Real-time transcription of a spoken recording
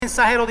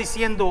mensajero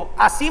diciendo: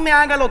 así me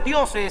hagan los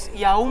dioses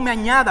y aún me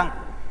añadan,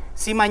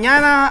 si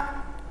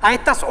mañana a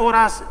estas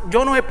horas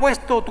yo no he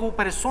puesto tu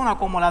persona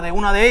como la de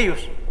una de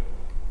ellos.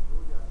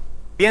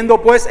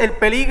 Viendo pues el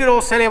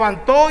peligro, se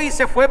levantó y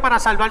se fue para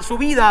salvar su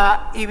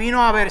vida, y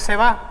vino a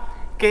Berseba,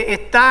 que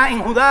está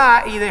en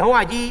Judá, y dejó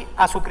allí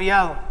a su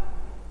criado.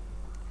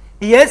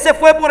 Y él se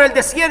fue por el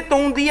desierto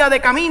un día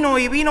de camino,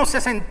 y vino, se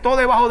sentó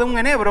debajo de un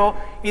enebro,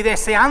 y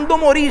deseando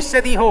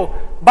morirse dijo: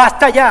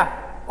 basta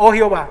ya, oh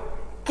Jehová,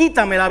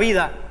 quítame la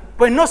vida,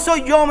 pues no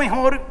soy yo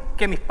mejor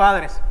que mis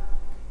padres.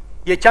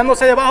 Y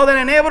echándose debajo del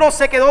enebro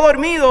se quedó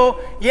dormido,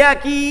 y he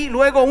aquí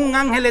luego un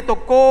ángel le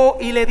tocó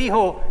y le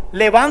dijo: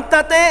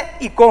 levántate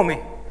y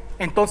come.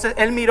 Entonces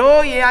él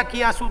miró, y he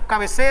aquí a su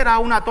cabecera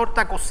una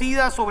torta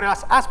cocida sobre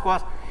las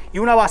ascuas y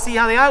una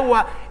vasija de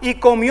agua, y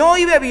comió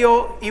y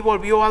bebió y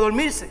volvió a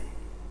dormirse.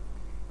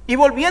 Y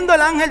volviendo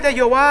el ángel de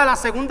Jehová la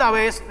segunda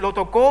vez, lo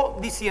tocó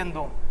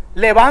diciendo: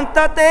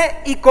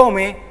 levántate y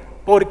come,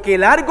 porque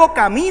largo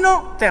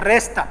camino te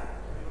resta.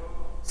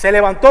 Se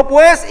levantó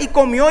pues y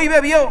comió y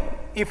bebió,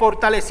 y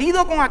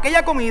fortalecido con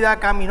aquella comida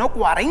caminó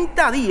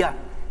 40 días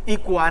y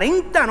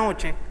 40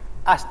 noches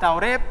hasta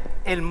Horeb,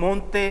 el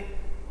monte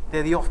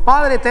de Dios.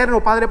 Padre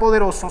eterno, Padre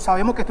poderoso,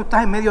 sabemos que tú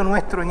estás en medio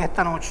nuestro en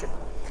esta noche.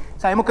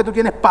 Sabemos que tú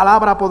tienes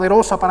palabra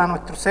poderosa para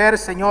nuestro ser,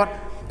 Señor.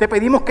 Te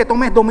pedimos que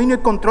tomes dominio y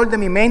control de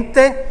mi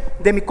mente,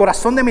 de mi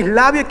corazón, de mis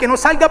labios, y que no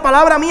salga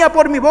palabra mía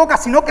por mi boca,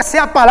 sino que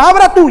sea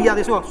palabra tuya,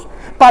 Dios.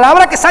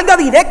 Palabra que salga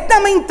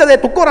directamente de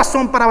tu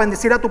corazón para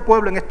bendecir a tu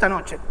pueblo en esta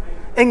noche.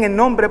 En el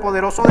nombre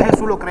poderoso de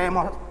Jesús lo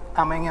creemos.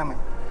 Amén y amén.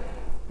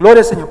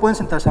 Gloria al Señor. Pueden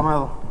sentarse,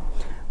 amados.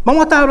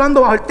 Vamos a estar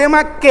hablando bajo el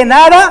tema: que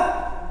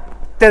nada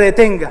te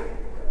detenga.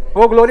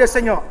 Oh, gloria al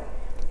Señor.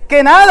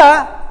 Que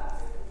nada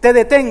te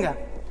detenga.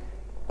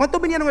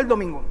 ¿Cuántos vinieron el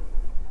domingo?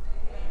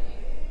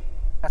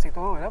 Casi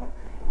todos, ¿verdad?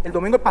 El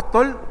domingo el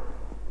pastor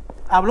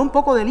habló un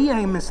poco de Elías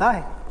en el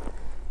mensaje.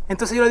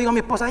 Entonces yo le digo a mi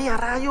esposa: ay, a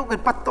rayo, que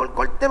el pastor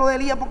corte lo de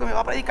Elías porque me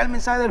va a predicar el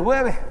mensaje del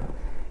jueves.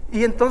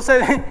 Y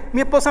entonces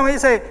mi esposa me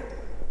dice: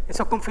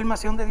 eso es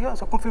confirmación de Dios,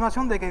 eso es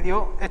confirmación de que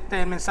Dios,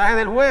 el mensaje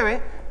del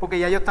jueves, porque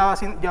ya yo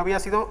había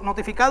sido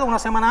notificado una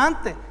semana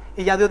antes,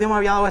 y ya Dios me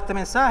había dado este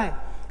mensaje,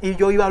 y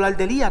yo iba a hablar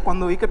de Elías.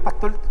 Cuando vi que el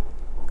pastor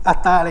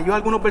hasta leyó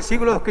algunos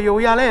versículos que yo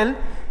voy a leer,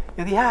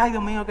 yo dije: ay,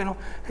 Dios mío, que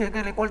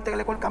le corte,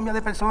 cambia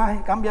de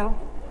personaje, cámbialo.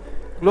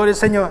 Gloria al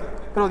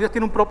Señor. Pero Dios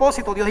tiene un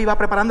propósito, Dios iba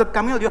preparando el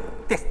camino, Dios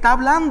te está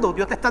hablando,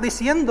 Dios te está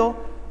diciendo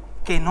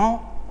que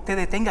no te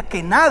detengas,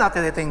 que nada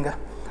te detenga.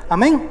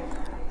 Amén.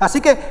 Así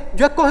que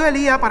yo escogí a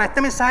Elías para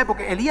este mensaje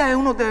porque Elías es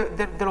uno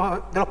de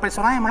los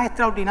personajes más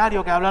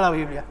extraordinarios que habla la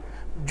Biblia.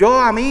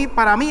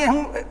 Para mí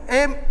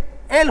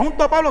él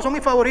junto a Pablo son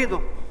mis favoritos,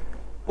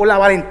 por la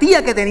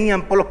valentía que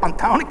tenían, por los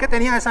pantalones que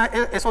tenían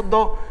esos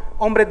dos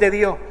hombres de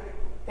Dios.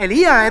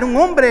 Elías era un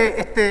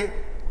hombre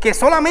que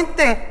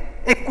solamente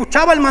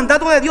escuchaba el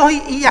mandato de Dios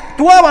y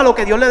actuaba lo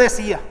que Dios le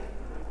decía.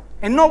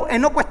 Él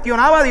no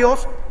cuestionaba a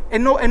Dios,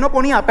 él no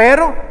ponía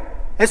pero.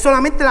 Él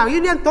solamente, la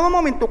Biblia en todo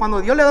momento, cuando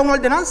Dios le da una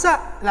ordenanza,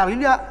 la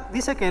Biblia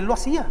dice que él lo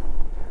hacía.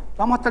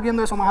 Vamos a estar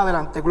viendo eso más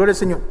adelante. Gloria al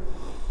Señor.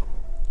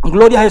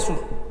 Gloria a Jesús.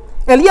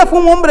 Elías fue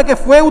un hombre que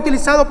fue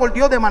utilizado por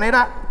Dios de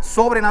manera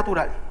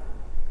sobrenatural,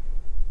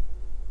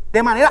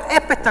 de manera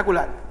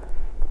espectacular.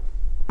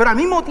 Pero al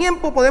mismo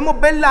tiempo podemos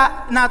ver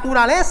la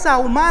naturaleza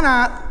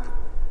humana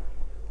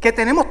que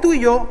tenemos tú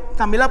y yo,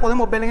 también la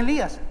podemos ver en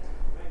Elías.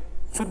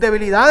 Sus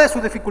debilidades,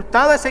 sus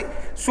dificultades,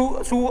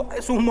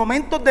 sus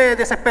momentos de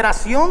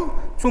desesperación,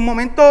 sus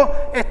momentos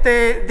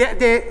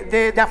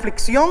de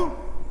aflicción.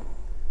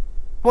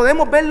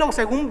 Podemos verlo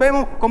según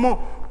vemos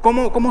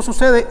cómo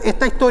sucede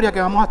esta historia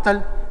que vamos a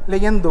estar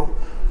leyendo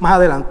más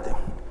adelante.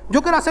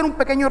 Yo quiero hacer un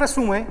pequeño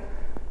resumen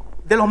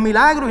de los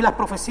milagros y las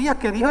profecías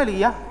que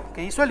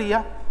hizo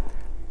Elías,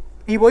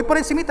 y voy por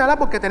encimita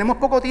porque tenemos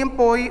poco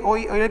tiempo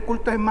hoy el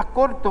culto es más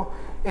corto,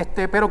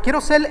 pero quiero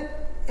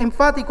ser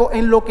enfático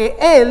en lo que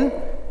él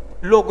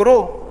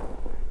logró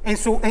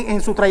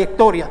en su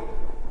trayectoria,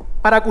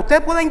 para que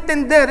usted pueda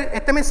entender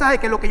este mensaje,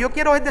 que lo que yo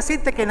quiero es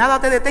decirte que nada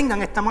te detenga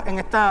en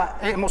esta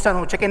hermosa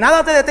noche, que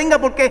nada te detenga,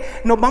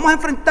 porque nos vamos a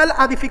enfrentar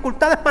a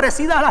dificultades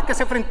parecidas a las que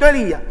se enfrentó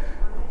Elías,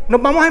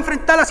 nos vamos a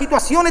enfrentar a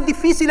situaciones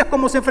difíciles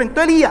como se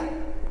enfrentó Elías.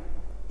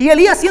 Y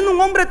Elías, siendo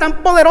un hombre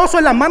tan poderoso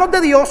en las manos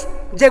de Dios,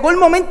 llegó el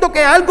momento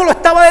que algo lo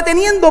estaba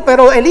deteniendo,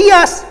 pero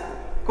Elías,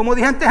 como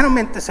dije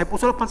anteriormente, se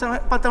puso los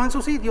pantalones en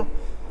su sitio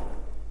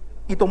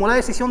y tomó la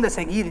decisión de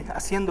seguir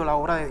haciendo la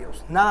obra de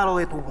Dios. Nada lo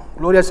detuvo.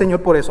 Gloria al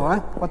Señor por eso.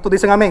 ¿Cuántos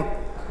dicen amén?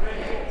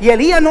 Y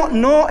Elías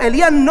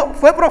no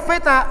fue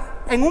profeta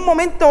en un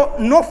momento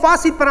no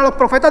fácil para los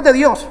profetas de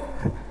Dios.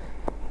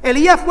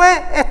 Elías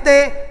fue,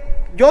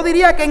 yo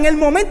diría que en el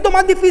momento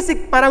más difícil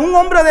para un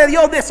hombre de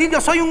Dios decir yo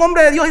soy un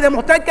hombre de Dios y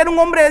demostrar que era un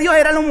hombre de Dios,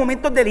 eran los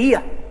momentos de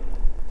Elías.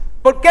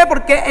 ¿Por qué?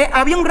 Porque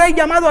había un rey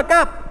llamado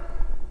Acab,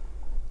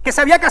 que se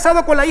había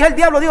casado con la hija del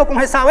diablo, con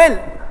Jezabel.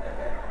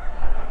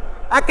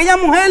 Aquella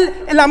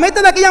mujer, la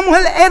meta de aquella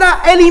mujer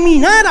era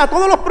eliminar a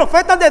todos los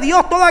profetas de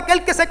Dios, todo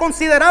aquel que se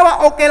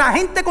consideraba o que la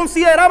gente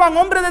consideraba un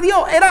hombre de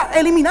Dios, era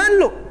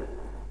eliminarlo.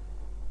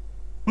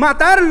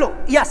 matarlo.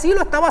 Y así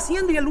lo estaba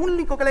haciendo y el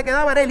único que le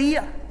quedaba era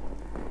Elías.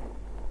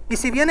 Y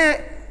si viene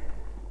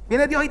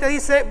Dios y te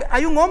dice,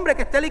 hay un hombre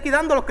que esté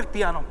liquidando a los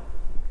cristianos,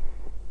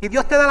 y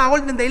Dios te da la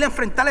orden de ir a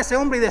enfrentar a ese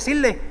hombre y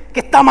decirle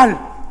que está mal,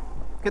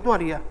 ¿qué tú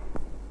harías?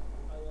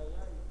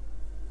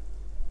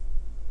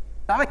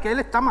 ¿Sabes que él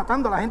está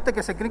matando a la gente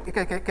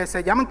que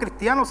se llaman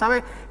cristianos?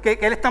 ¿Sabes que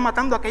él está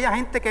matando a aquella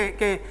gente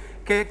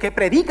que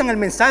predican el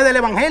mensaje del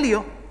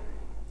evangelio?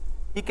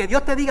 Y que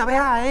Dios te diga, ve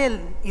a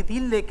él y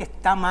dile que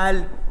está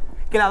mal,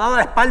 que le ha dado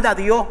la espalda a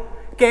Dios,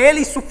 que él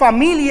y su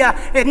familia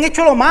han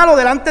hecho lo malo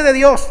delante de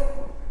Dios.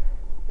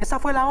 Esa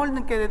fue la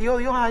orden que le dio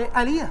Dios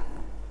a Elías.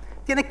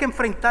 Tienes que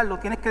enfrentarlo,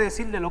 tienes que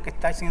decirle lo que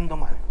está haciendo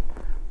mal.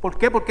 ¿Por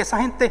qué? Porque esa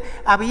gente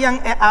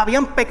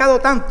habían pecado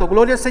tanto,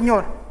 gloria al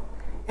Señor.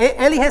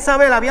 Él y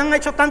Jezabel habían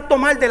hecho tanto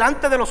mal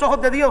delante de los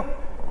ojos de Dios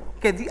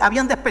que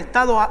habían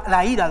despertado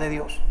la ira de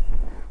Dios.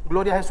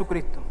 Gloria a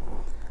Jesucristo.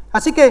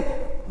 Así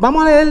que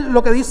vamos a leer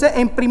lo que dice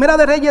en Primera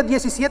de Reyes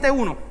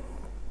 17:1.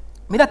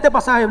 Mira este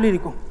pasaje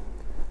bíblico.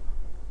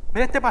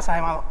 Mira este pasaje,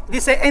 amado.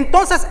 Dice,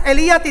 entonces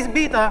Elías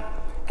Tisbita,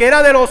 que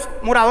era de los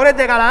moradores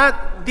de Galaad,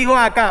 dijo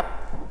a Acab,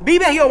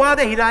 vive Jehová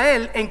de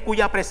Israel, en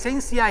cuya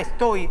presencia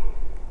estoy,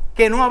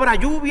 que no habrá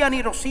lluvia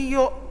ni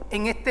rocío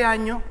en estos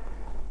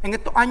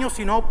años,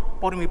 sino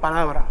por mi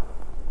palabra.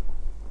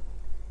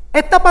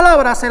 Esta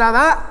palabra se la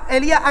da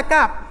Elías a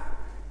Acab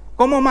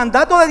como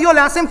mandato de Dios, le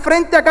hacen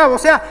frente a Acab. O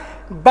sea,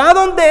 va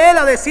donde él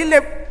a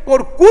decirle,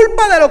 por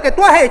culpa de lo que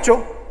tú has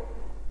hecho,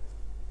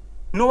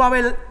 no va a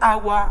haber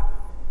agua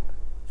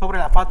sobre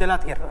la faz de la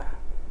tierra.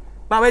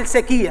 Va a haber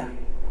sequía.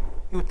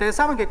 Y ustedes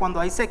saben que cuando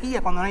hay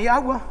sequía, cuando no hay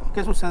agua,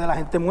 ¿qué sucede? La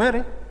gente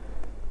muere.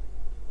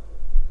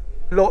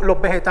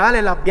 Los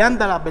vegetales, las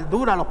viandas, las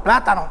verduras, los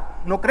plátanos,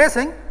 no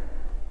crecen.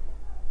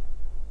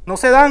 No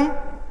se dan.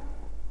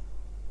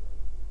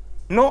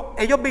 No,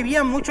 ellos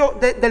vivían mucho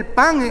del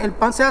pan. El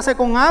pan se hace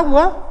con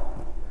agua.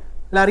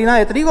 La harina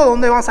de trigo,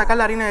 ¿dónde van a sacar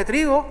la harina de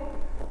trigo?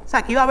 O sea,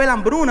 aquí iba a haber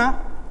hambruna,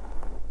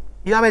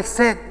 iba a haber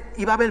sed,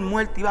 iba a haber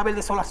muerte, iba a haber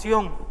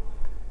desolación,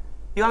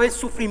 iba a haber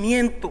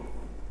sufrimiento.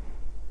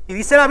 Y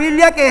dice la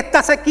Biblia que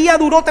esta sequía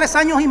duró 3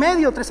 años y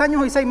medio, 3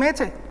 años y 6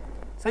 meses.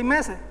 6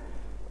 meses.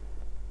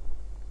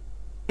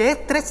 Que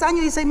es 3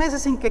 años y 6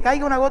 meses sin que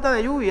caiga una gota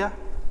de lluvia.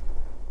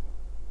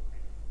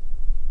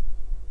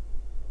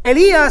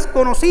 Elías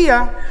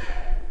conocía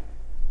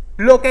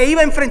lo que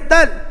iba a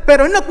enfrentar,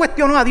 pero él no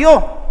cuestionó a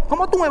Dios.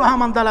 ¿Cómo tú me vas a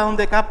mandar a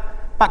donde Acab?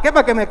 ¿Para qué?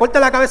 ¿Para que me corte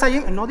la cabeza allí?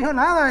 Él no dijo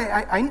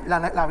nada.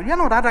 La Biblia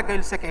no narra que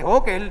él se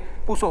quejó, que él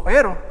puso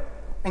pero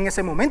en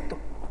ese momento.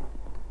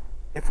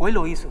 Él fue y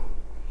lo hizo.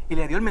 Y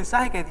le dio el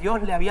mensaje que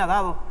Dios le había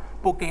dado,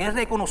 porque él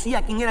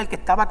reconocía quién era el que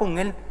estaba con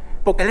él.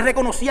 Porque él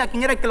reconocía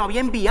quién era el que lo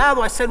había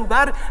enviado a ese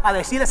lugar a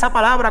decir esa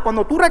palabra.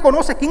 Cuando tú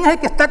reconoces quién es el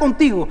que está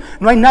contigo,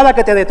 no hay nada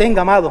que te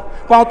detenga, amado.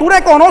 Cuando tú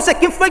reconoces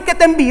quién fue el que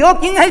te envió,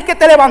 quién es el que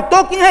te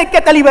levantó, quién es el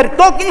que te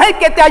libertó, quién es el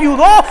que te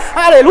ayudó,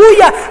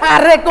 aleluya,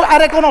 a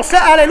reconocer,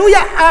 aleluya,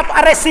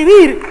 a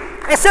recibir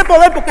ese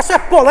poder, porque eso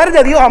es poder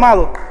de Dios,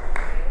 amado.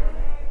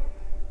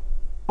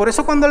 Por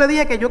eso cuando le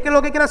dije que yo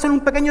lo que quiero hacer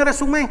un pequeño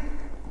resumen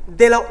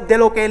de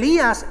lo que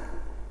Elías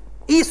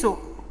hizo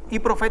y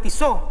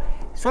profetizó,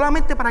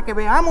 solamente para que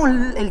veamos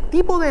el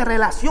tipo de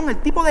relación,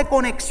 el tipo de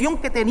conexión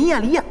que tenía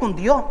Elías con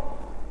Dios.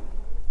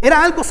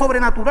 Era algo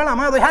sobrenatural,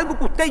 amado. Es algo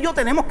que usted y yo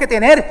tenemos que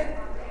tener.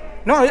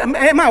 No,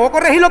 es más, voy a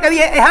corregir lo que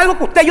dije. Es algo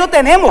que usted y yo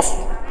tenemos.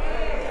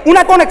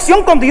 Una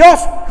conexión con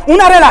Dios,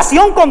 una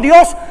relación con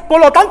Dios. Por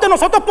lo tanto,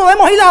 nosotros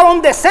podemos ir a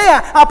donde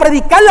sea a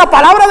predicar la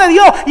palabra de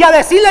Dios y a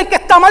decirle al que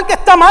está mal que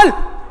está mal.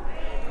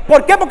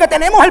 ¿Por qué? Porque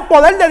tenemos el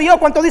poder de Dios.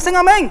 ¿Cuántos dicen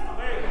amén?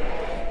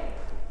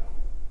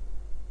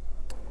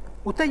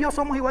 Usted y yo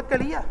somos igual que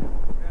Elías.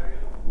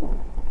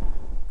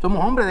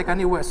 Somos hombres de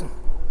carne y hueso.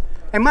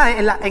 Es más,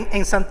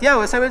 en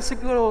Santiago, ese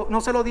versículo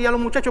no se lo di a los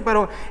muchachos,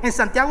 pero en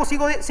Santiago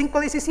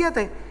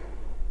 5:17,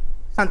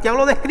 Santiago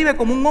lo describe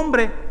como un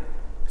hombre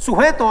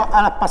sujeto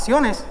a las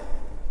pasiones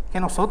que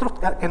nosotros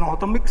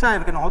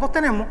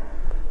tenemos,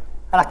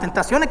 a las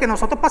tentaciones que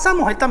nosotros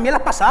pasamos. Él también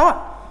las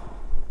pasaba.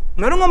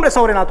 No era un hombre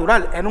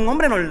sobrenatural, era un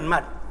hombre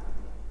normal.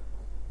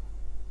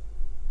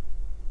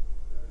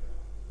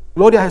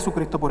 Gloria a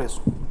Jesucristo por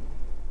eso.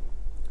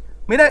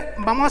 Mire,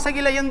 vamos a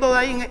seguir leyendo de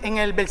ahí en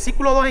el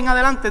versículo 2 en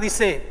adelante.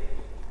 Dice,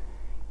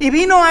 y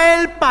vino a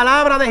él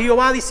palabra de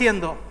Jehová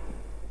diciendo,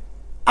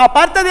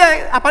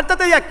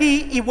 apártate de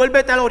aquí y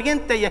vuélvete al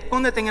oriente y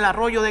escóndete en el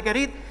arroyo de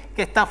Querit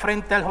que está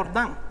frente al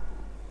Jordán.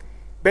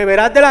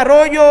 Beberás del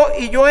arroyo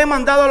y yo he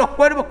mandado a los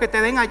cuervos que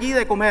te den allí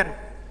de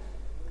comer.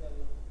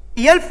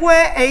 Y él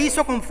fue e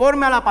hizo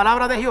conforme a la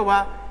palabra de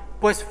Jehová,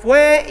 pues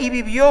fue y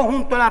vivió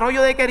junto al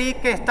arroyo de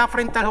Querit que está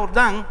frente al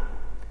Jordán.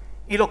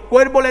 Y los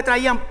cuervos le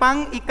traían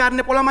pan y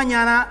carne por la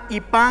mañana y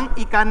pan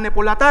y carne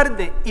por la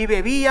tarde, y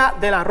bebía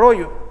del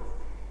arroyo.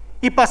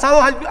 Y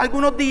pasados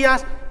algunos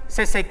días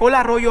se secó el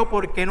arroyo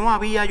porque no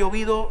había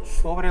llovido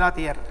sobre la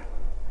tierra.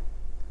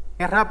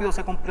 Qué rápido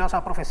se cumplió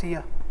esa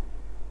profecía.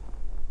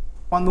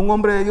 Cuando un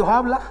hombre de Dios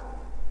habla,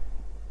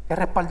 es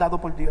respaldado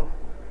por Dios.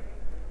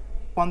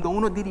 Cuando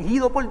uno es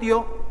dirigido por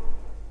Dios,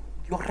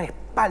 Dios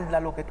respalda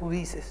lo que tú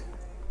dices.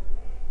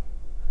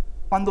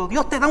 Cuando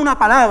Dios te da una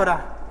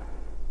palabra,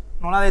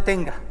 no la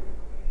detenga.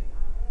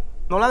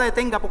 No la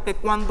detenga, porque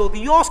cuando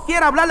Dios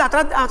quiere hablar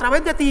a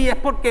través de ti es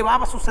porque va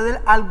a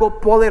suceder algo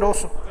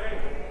poderoso.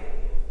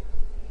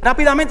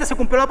 Rápidamente se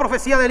cumplió la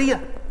profecía de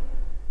Elías.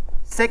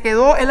 Se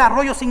quedó el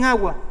arroyo sin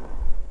agua.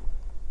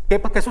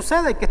 ¿Qué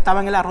sucede? Que estaba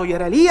en el arroyo,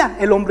 era Elías,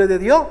 el hombre de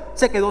Dios.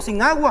 Se quedó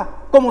sin agua.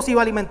 ¿Cómo se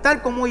iba a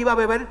alimentar? ¿Cómo iba a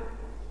beber?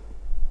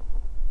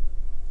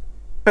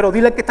 Pero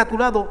dile al que está a tu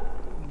lado,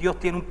 Dios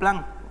tiene un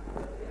plan.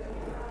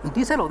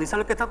 Díselo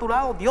al que está a tu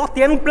lado, Dios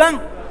tiene un plan.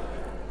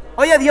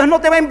 Oye, Dios no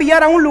te va a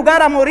enviar a un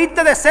lugar a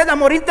morirte de sed, a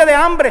morirte de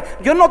hambre.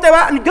 Dios no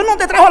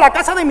te trajo a la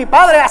casa de mi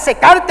padre a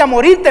secarte, a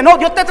morirte. No,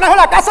 Dios te trajo a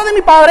la casa de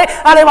mi padre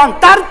a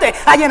levantarte,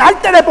 a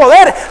llenarte de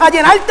poder, a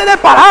llenarte de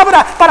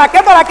palabras. ¿Para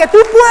qué? Para que tú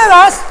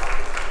puedas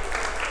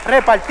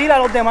repartir a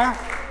los demás.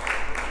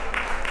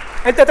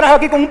 Él te trajo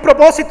aquí con un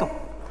propósito.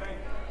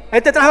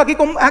 Él te trajo aquí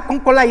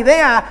con la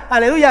idea,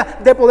 aleluya,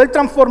 de poder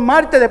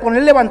transformarte, de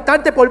poder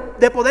levantarte,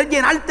 de poder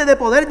llenarte de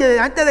poder, de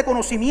llenarte de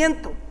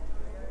conocimiento.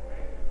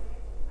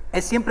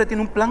 Él siempre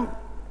tiene un plan.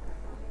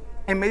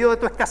 En medio de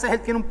tu escasez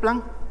Él tiene un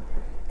plan.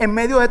 En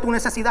medio de tu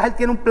necesidad Él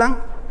tiene un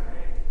plan.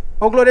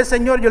 Oh, gloria al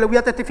Señor. Yo le voy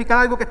a testificar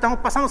algo que estamos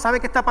pasando. Sabe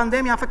que esta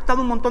pandemia ha afectado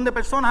a un montón de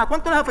personas. ¿A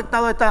cuánto les ha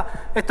afectado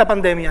esta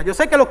pandemia? Yo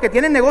sé que los que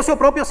tienen negocio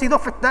propio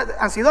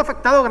han sido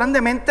afectados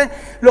grandemente.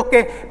 Los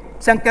que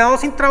se han quedado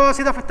sin trabajo han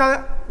sido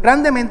afectados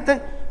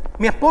grandemente.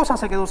 Mi esposa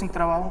se quedó sin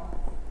trabajo.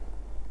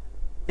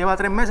 Lleva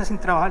 3 meses sin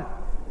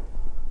trabajar.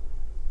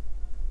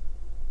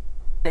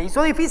 Se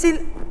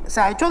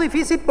ha hecho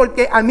difícil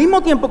porque al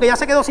mismo tiempo que ella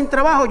se quedó sin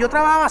trabajo, yo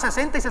trabajaba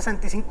 60 y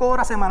 65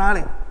 horas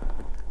semanales.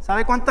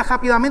 ¿Sabe cuántas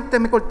rápidamente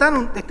me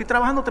cortaron? Estoy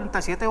trabajando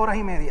 37 horas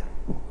y media.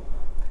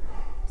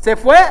 Se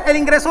fue el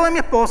ingreso de mi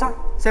esposa,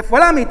 se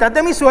fue la mitad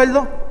de mi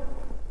sueldo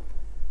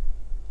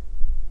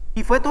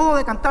y fue todo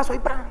de cantazo y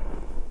 ¡pra!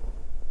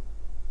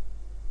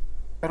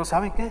 Pero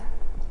 ¿saben qué?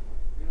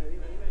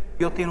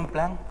 Dios tiene un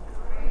plan.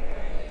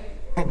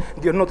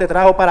 Dios no te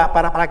trajo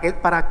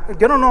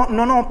Dios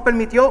no nos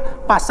permitió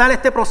pasar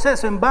este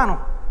proceso en vano.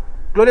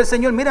 Gloria al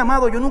Señor. Mira,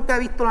 amado, yo nunca he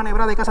visto la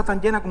nevera de casa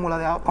tan llena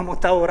como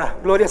está ahora.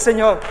 Gloria al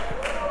Señor.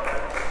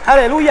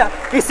 Aleluya.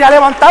 Y se ha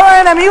levantado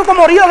el enemigo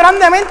como río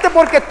grandemente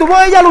porque estuvo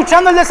ella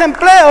luchando el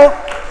desempleo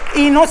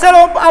y no se lo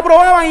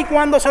aprobaban, y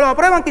cuando se lo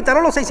aprueban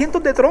quitaron los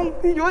 600 de tron.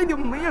 Y yo, ay Dios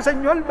mío,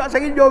 Señor, va a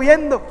seguir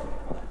lloviendo.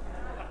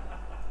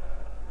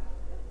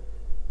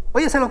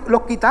 Oye,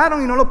 los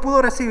quitaron y no los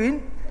pudo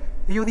recibir.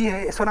 Y yo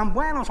dije, eso eran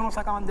buenos, eso no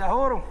sacaban de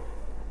ahorro.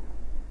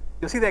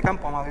 Yo soy de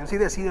campo, amado, yo soy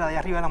de sidra, de allá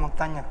arriba de la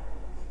montaña.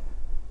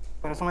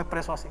 Por eso me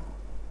expreso así.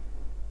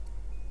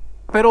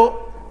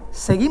 Pero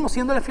seguimos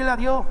siéndole fiel a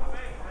Dios.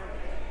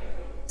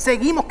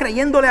 Seguimos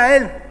creyéndole a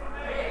Él.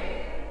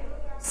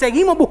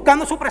 Seguimos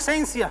buscando su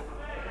presencia.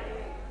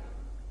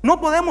 No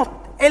podemos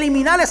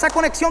eliminar esa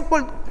conexión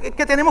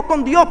que tenemos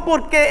con Dios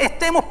porque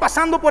estemos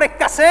pasando por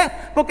escasez,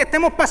 porque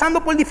estemos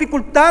pasando por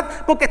dificultad,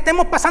 porque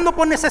estemos pasando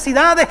por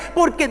necesidades,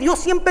 porque Dios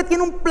siempre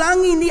tiene un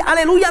plan y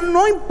aleluya,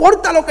 no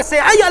importa lo que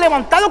se haya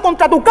levantado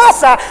contra tu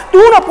casa,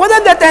 tú no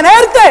puedes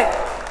detenerte.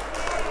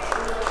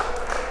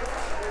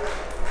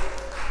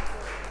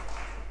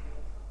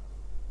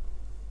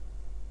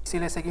 Si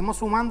le seguimos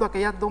sumando a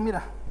aquellas dos,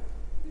 mira,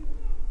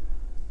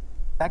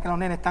 ¿sabes que los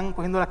nenes están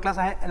cogiendo las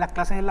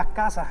clases en las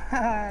casas?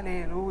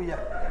 Aleluya.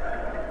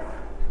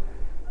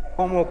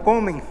 Como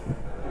comen.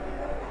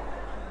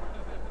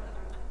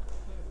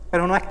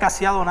 Pero no ha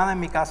escaseado nada en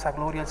mi casa,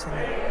 gloria al Señor.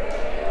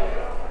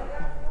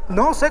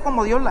 No sé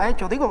cómo Dios la ha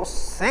hecho.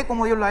 Sé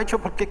cómo Dios la ha hecho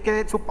porque es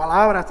que su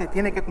palabra se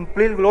tiene que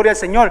cumplir, gloria al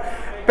Señor.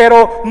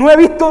 Pero no he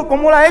visto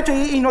cómo la ha hecho.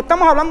 Y no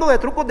estamos hablando de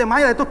trucos de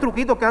magia, de estos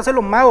truquitos que hacen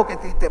los magos, que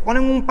te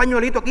ponen un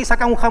pañuelito aquí y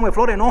sacan un ramo de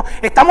flores. No,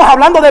 estamos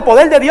hablando de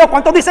poder de Dios.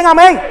 ¿Cuántos dicen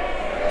amén?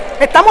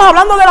 Estamos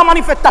hablando de la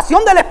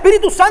manifestación del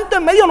Espíritu Santo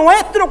en medio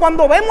nuestro.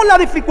 Cuando vemos la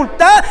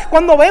dificultad,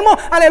 cuando vemos,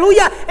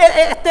 aleluya,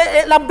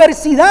 la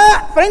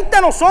adversidad frente a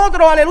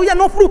nosotros, aleluya,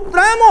 nos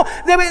frustramos.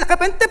 De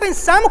repente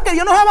pensamos que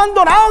Dios nos ha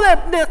abandonado.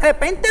 De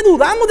repente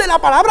dudamos de la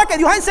palabra que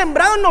Dios ha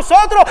sembrado en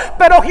nosotros.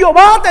 Pero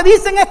Jehová te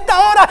dice en esta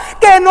hora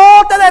que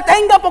no te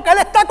detenga porque Él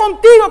está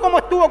contigo como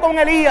estuvo con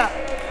Elías.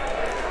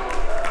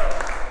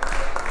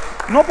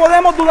 No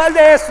podemos dudar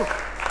de eso.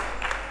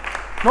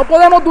 No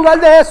podemos dudar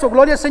de eso,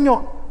 gloria al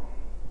Señor.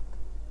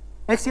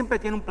 Él siempre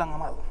tiene un plan,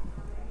 amado.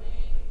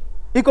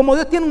 Y como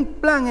Dios tiene un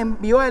plan,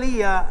 envió a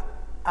Elías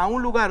a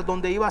un lugar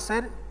donde iba a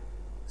ser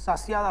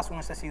saciada su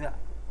necesidad.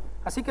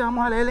 Así que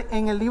vamos a leer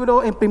en el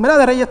libro, en Primera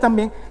de Reyes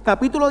también,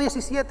 capítulo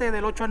 17,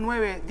 del 8 al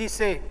 9,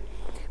 dice: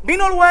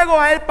 vino luego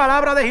a él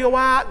palabra de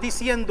Jehová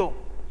diciendo: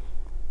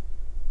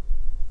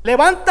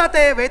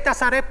 levántate, vete a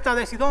Sarepta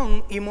de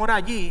Sidón y mora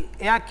allí.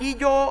 He aquí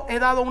yo he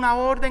dado una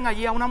orden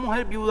allí a una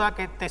mujer viuda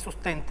que te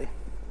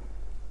sustente.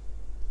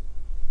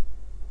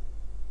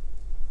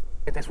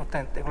 Que te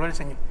sustente, gloria al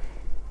Señor.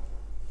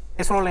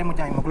 Eso lo leemos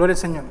ya mismo, gloria al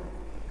Señor.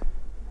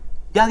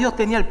 Ya Dios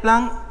tenía el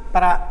plan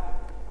para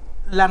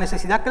la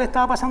necesidad que le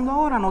estaba pasando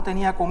ahora. No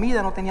tenía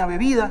comida, no tenía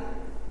bebida.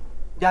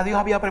 Ya Dios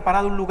había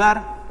preparado un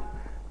lugar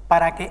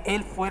para que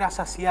él fuera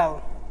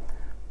saciado,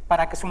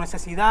 para que su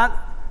necesidad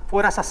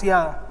fuera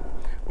saciada.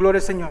 Gloria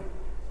al Señor.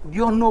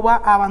 Dios no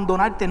va a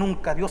abandonarte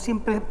nunca. Dios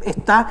siempre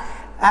está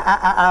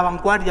a la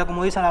vanguardia,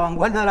 como dice, a la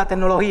vanguardia de la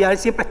tecnología. Él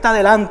siempre está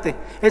adelante.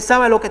 Él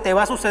sabe lo que te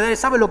va a suceder. Él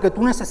sabe lo que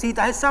tú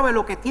necesitas. Él sabe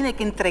lo que tiene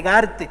que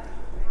entregarte.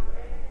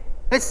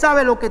 Él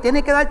sabe lo que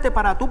tiene que darte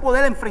para tú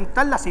poder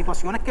enfrentar las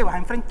situaciones que vas a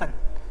enfrentar.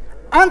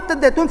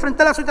 Antes de tú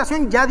enfrentar la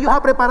situación, ya Dios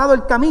ha preparado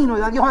el camino.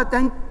 Ya Dios te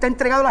ha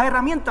entregado las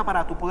herramientas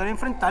para tú poder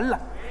enfrentarla.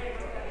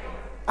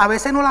 A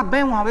veces no las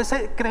vemos. A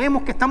veces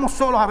creemos que estamos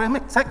solos. A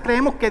veces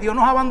creemos que Dios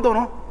nos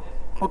abandonó.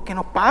 Porque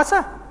nos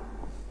pasa.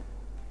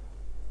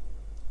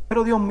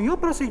 Pero Dios mío,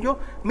 pero si yo...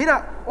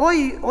 Mira,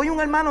 hoy un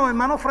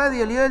hermano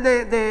Freddy, el líder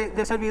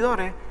de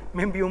servidores,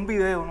 me envió un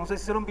video. No sé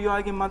si se lo envió a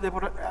alguien más de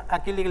por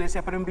aquí en la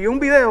iglesia, pero envió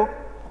un video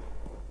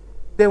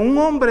de un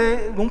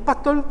hombre, de un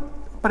pastor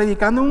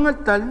predicando en un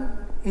altar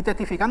y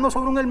testificando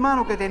sobre un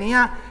hermano que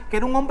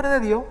era un hombre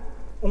de Dios,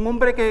 un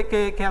hombre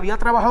que había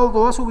trabajado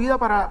toda su vida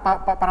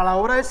para la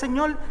obra del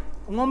Señor,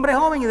 un hombre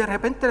joven, y de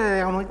repente le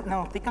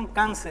diagnostican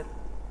cáncer.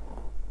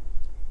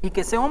 Y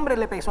que ese hombre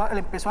le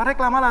empezó a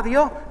reclamar a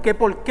Dios, que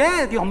por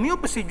qué, Dios mío,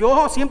 pues si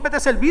yo siempre te he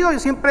servido, yo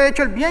siempre he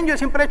hecho el bien, yo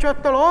siempre he hecho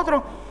esto, lo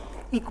otro,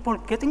 ¿y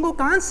por qué tengo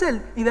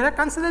cáncer? Y era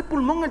cáncer del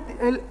pulmón.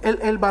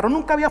 El varón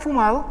nunca había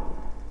fumado,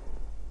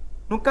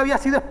 nunca había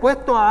sido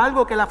expuesto a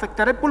algo que le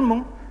afectara el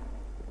pulmón,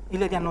 y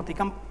le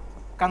diagnostican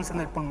cáncer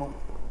del pulmón.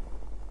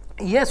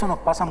 Y eso nos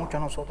pasa mucho a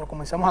nosotros.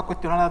 Comenzamos a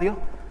cuestionar a Dios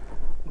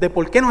de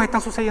por qué nos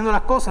están sucediendo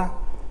las cosas,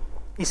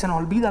 y se nos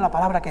olvida la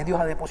palabra que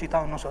Dios ha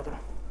depositado en nosotros.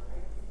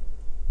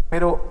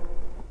 Pero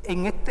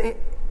en este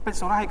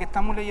personaje que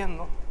estamos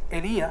leyendo,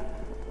 Elías,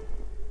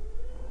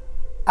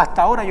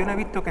 hasta ahora yo no he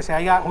visto que se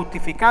haya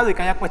justificado y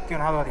que haya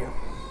cuestionado a Dios.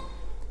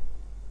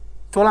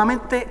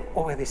 Solamente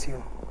obedeció.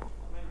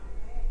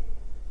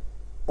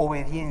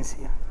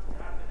 Obediencia.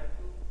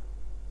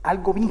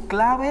 Algo bien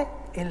clave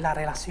en la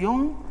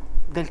relación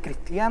del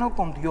cristiano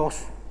con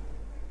Dios.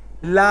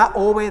 La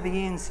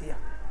obediencia.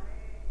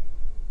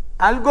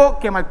 Algo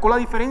que marcó la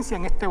diferencia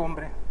en este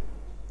hombre.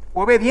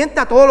 Obediente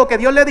a todo lo que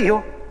Dios le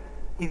dijo.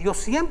 Y Dios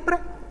siempre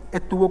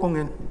estuvo con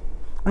él.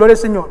 Gloria al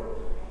Señor.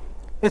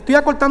 Estoy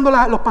acortando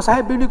los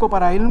pasajes bíblicos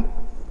para ir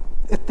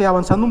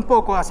avanzando un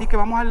poco. Así que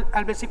vamos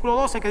al versículo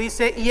 12 que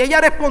dice: y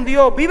ella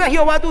respondió: vive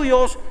Jehová tu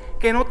Dios,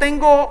 que no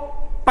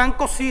tengo pan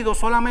cocido,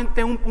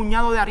 solamente un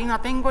puñado de harina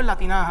tengo en la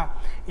tinaja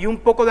y un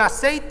poco de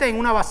aceite en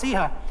una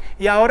vasija.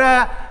 Y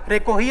ahora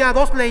recogía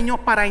 2 leños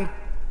para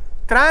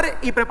entrar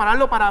y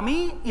prepararlo para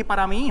mí y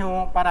para mi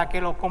hijo, para que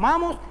lo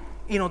comamos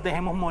y nos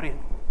dejemos morir.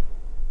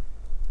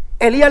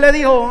 Elías le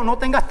dijo: no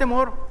tengas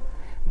temor,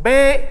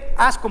 ve,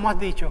 haz como has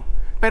dicho,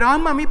 pero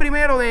hazme a mí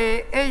primero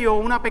de ello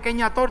una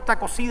pequeña torta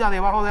cocida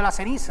debajo de la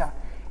ceniza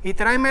y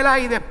tráemela,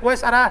 y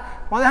después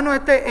hará. Vamos a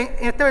dejarnos en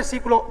este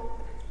versículo.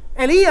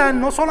 Elías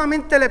no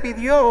solamente le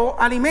pidió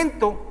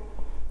alimento,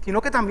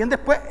 sino que también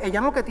después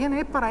ella lo que tiene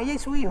es para ella y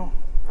su hijo.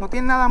 No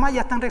tiene nada más,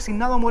 ya están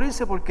resignados a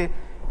morirse porque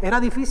era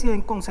difícil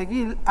en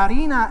conseguir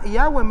harina y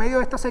agua en medio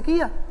de esta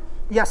sequía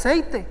y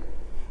aceite.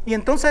 Y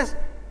entonces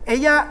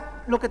ella: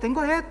 lo que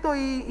tengo es esto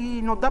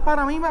y nos da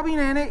para mí, papi,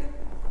 nene,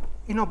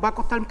 y nos va a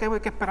costar que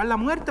esperar la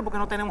muerte porque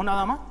no tenemos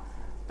nada más.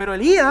 Pero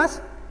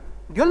Elías,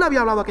 Dios le había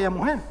hablado a aquella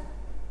mujer,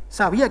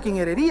 sabía quién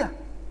era Elías,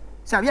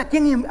 sabía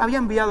quién había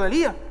enviado a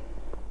Elías.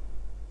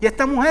 Y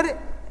esta mujer,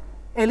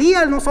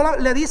 Elías no solo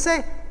le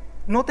dice: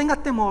 no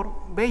tengas temor,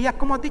 ve y haz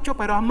como has dicho,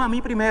 pero hazme a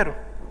mí primero.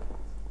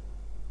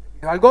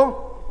 Es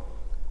algo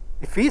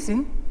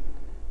difícil.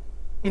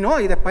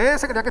 Y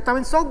después se creía que estaba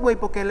en Subway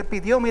porque le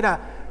pidió: mira,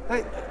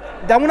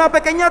 dame una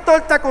pequeña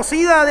torta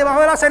cocida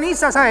debajo de la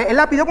ceniza, ¿sabes? Él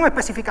la pidió con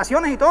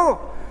especificaciones y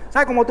todo.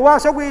 ¿Sabes? Como tú vas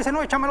a Subway y dices: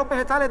 no, échame los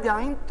vegetales de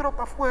adentro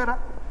para afuera,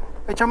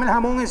 échame el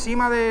jamón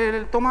encima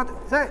del tomate.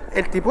 ¿Sabes?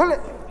 El tipo le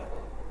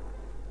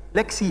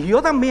exigió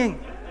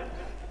también.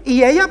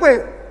 Y ella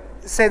pues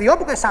se dio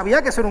porque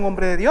sabía que eso era un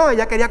hombre de Dios.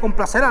 Ella quería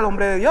complacer al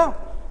hombre de Dios.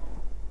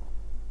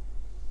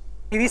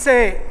 Y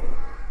dice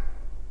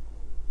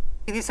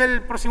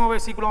el próximo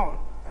versículo: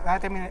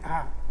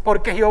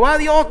 porque Jehová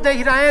Dios de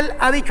Israel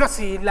ha dicho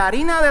así: la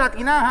harina de la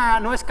tinaja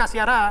no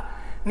escaseará,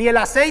 ni el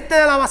aceite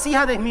de la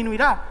vasija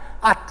disminuirá,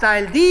 hasta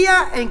el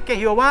día en que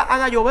Jehová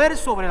haga llover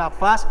sobre la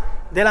faz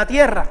de la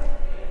tierra.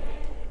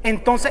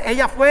 Entonces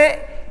ella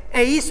fue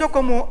e hizo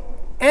como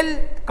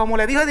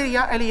le dijo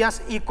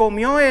Elías, y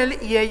comió él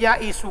y ella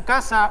y su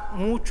casa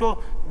muchos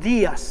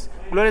días.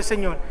 Gloria al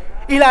Señor.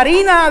 Y la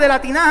harina de la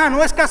tinaja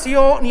no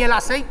escaseó, ni el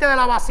aceite de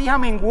la vasija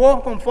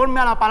menguó, conforme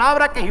a la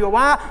palabra que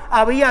Jehová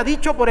había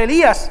dicho por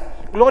Elías.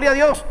 Gloria a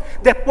Dios.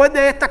 Después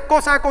de estas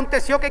cosas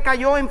aconteció que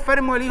cayó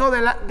enfermo el hijo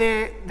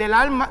del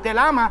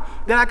ama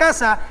de la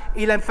casa,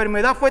 y la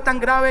enfermedad fue tan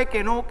grave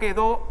que no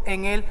quedó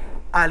en él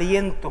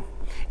aliento.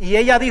 Y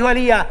ella dijo a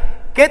Elías: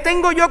 ¿qué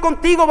tengo yo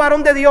contigo,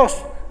 varón de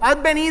Dios?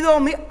 Has venido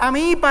a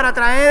mí para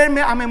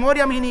traerme a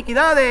memoria mis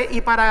iniquidades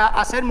y para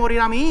hacer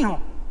morir a mi hijo.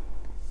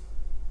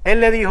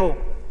 Él le dijo: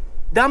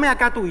 dame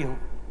acá tu hijo.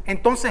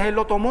 Entonces él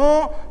lo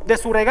tomó de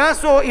su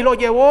regazo y lo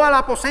llevó al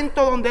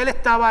aposento donde él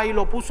estaba y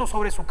lo puso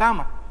sobre su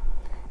cama.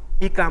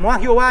 Y clamó a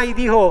Jehová y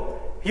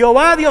dijo: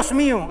 Jehová Dios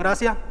mío,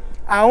 gracias,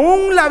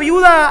 aún la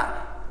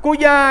viuda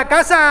cuya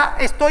casa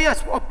estoy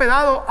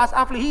hospedado, has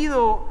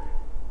afligido,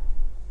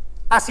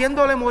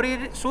 haciéndole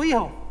morir su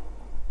hijo.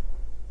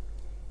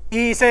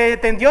 Y se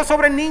tendió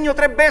sobre el niño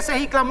 3 veces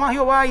y clamó a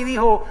Jehová y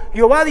dijo: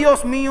 Jehová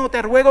Dios mío,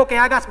 te ruego que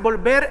hagas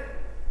volver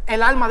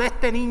el alma de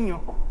este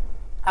niño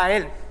a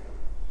él.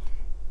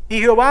 Y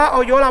Jehová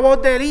oyó la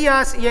voz de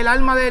Elías y el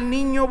alma del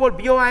niño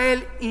volvió a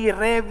él y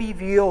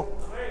revivió.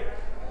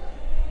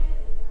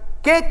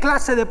 ¿Qué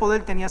clase de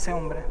poder tenía ese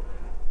hombre?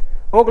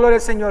 Oh, gloria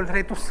al Señor.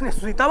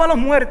 Resucitaba a los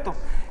muertos.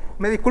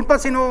 Me disculpan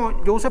si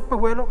no, yo uso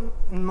espejuelos.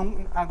 No,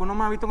 algunos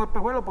me han visto en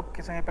espejuelos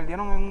porque se me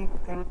perdieron en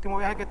el último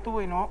viaje que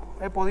estuve y no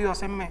he podido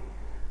hacerme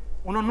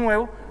unos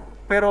nuevos.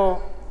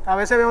 Pero a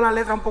veces veo las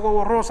letras un poco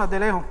borrosas de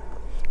lejos.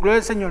 Gloria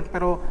al Señor.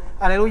 Pero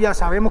aleluya,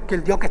 sabemos que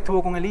el Dios que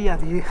estuvo con Elías,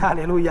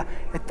 aleluya,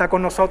 está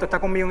con nosotros, está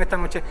conmigo en esta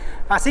noche.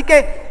 Así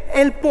que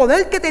el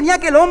poder que tenía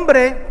aquel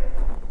hombre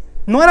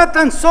no era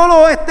tan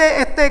solo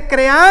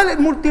crear,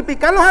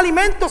 multiplicar los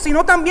alimentos,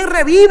 sino también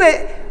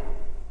revive.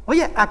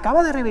 Oye,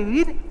 acaba de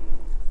revivir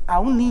a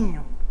un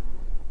niño.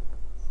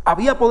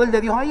 ¿Había poder de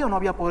Dios ahí o no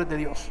había poder de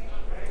Dios?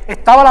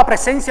 ¿Estaba la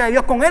presencia de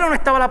Dios con él o no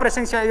estaba la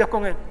presencia de Dios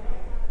con él?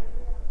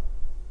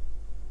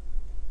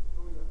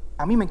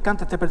 A mí me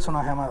encanta este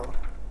personaje, amado.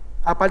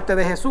 Aparte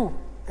de Jesús,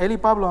 él y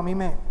Pablo a mí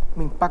me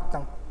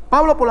impactan.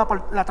 Pablo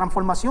por la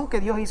transformación que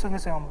Dios hizo en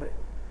ese hombre.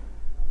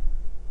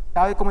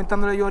 Estaba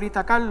comentándole yo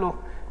ahorita a Carlos.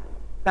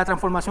 La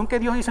transformación que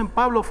Dios hizo en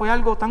Pablo fue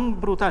algo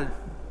tan brutal.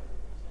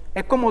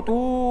 Es como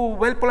tú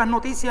ver por las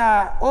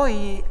noticias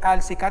hoy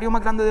al sicario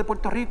más grande de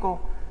Puerto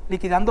Rico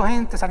liquidando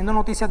gente, saliendo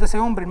noticias de ese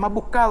hombre, el más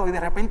buscado, y de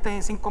repente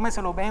en 5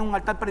 meses lo ves en un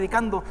altar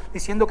predicando,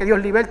 diciendo que Dios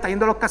liberta,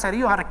 yendo a los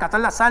caseríos a rescatar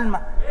las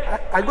almas.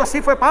 Algo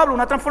así fue Pablo,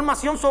 una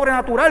transformación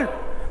sobrenatural.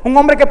 Un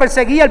hombre que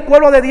perseguía al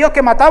pueblo de Dios,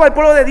 que mataba al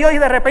pueblo de Dios y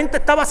de repente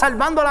estaba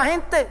salvando a la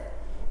gente,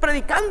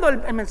 predicando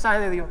el mensaje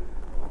de Dios.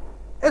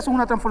 Eso es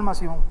una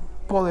transformación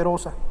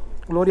poderosa.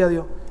 Gloria a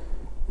Dios.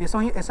 Y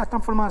esas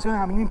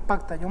transformaciones a mí me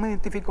impactan. Yo me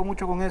identifico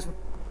mucho con eso.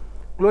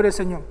 Gloria al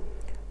Señor.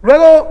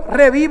 Luego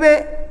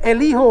revive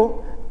el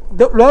hijo.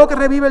 Luego que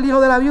revive el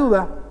hijo de la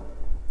viuda.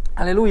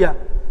 Aleluya.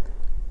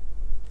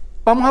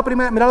 Vamos a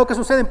mirar lo que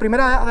sucede en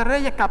Primera de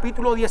Reyes,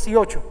 capítulo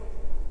 18.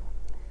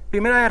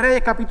 Primera de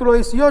Reyes, capítulo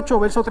 18,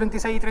 versos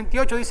 36 y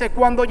 38. Dice: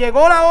 cuando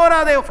llegó la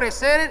hora de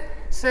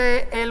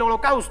ofrecerse el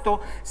holocausto,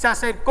 se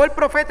acercó el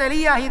profeta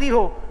Elías y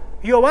dijo: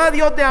 Jehová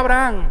Dios de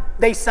Abraham,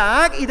 de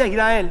Isaac y de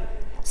Israel,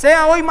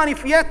 sea hoy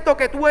manifiesto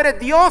que tú eres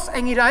Dios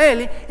en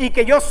Israel y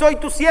que yo soy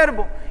tu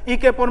siervo y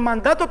que por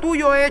mandato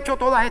tuyo he hecho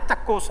todas estas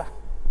cosas.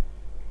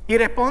 Y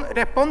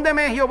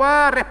respóndeme,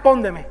 Jehová,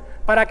 respóndeme,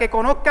 para que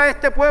conozca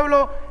este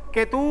pueblo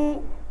que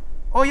tú,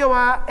 oh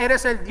Jehová,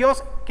 eres el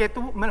Dios que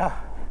tú,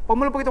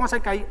 pónmelo un poquito más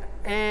cerca ahí,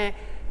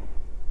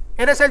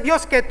 eres el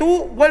Dios que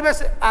tú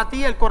vuelves a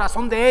ti el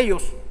corazón de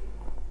ellos.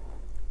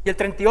 Y el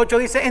 38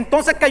 dice: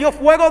 entonces cayó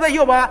fuego de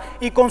Jehová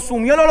y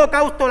consumió el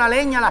holocausto, la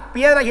leña, las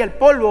piedras y el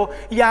polvo,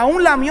 y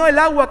aún lamió el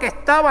agua que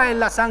estaba en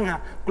la zanja.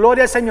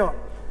 Gloria al Señor.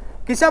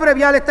 Quise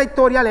abreviar esta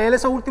historia, leer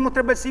esos últimos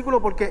 3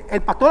 versículos, porque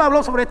el pastor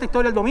habló sobre esta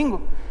historia el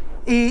domingo.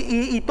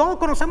 Y todos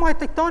conocemos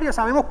esta historia,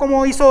 sabemos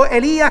cómo hizo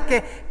Elías,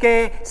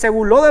 que se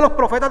burló de los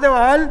profetas de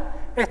Baal,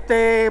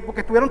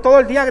 porque estuvieron todo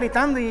el día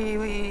gritando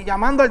y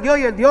llamando al Dios,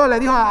 y el Dios le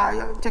dijo: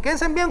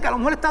 chequense bien, que a lo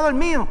mejor está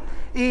dormido.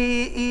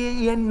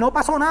 Y no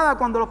pasó nada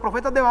cuando los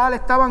profetas de Baal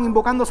estaban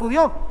invocando a su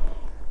Dios,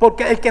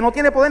 porque el que no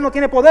tiene poder no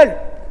tiene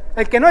poder,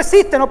 el que no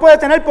existe no puede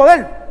tener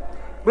poder.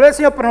 Gloria al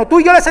Señor. Pero tú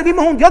y yo le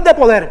servimos un Dios de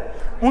poder,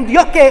 un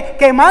Dios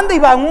que manda y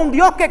va, un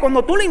Dios que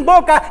cuando tú le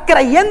invocas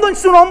creyendo en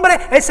su nombre,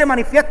 Él se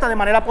manifiesta de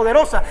manera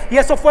poderosa. Y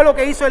eso fue lo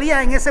que hizo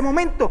Elías en ese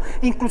momento.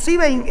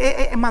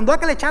 Inclusive mandó a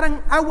que le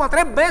echaran agua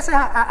 3 veces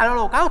al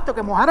holocausto,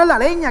 que mojaran la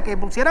leña, que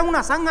pusieran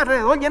una zanja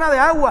alrededor llena de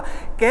agua,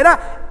 que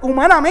era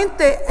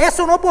humanamente,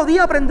 eso no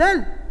podía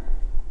prender.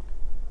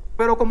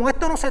 Pero como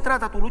esto no se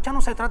trata, tu lucha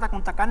no se trata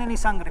contra carne ni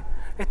sangre,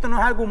 esto no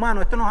es algo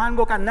humano, esto no es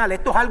algo carnal,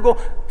 esto es algo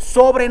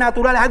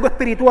sobrenatural, es algo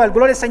espiritual.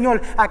 Gloria al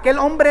Señor. Aquel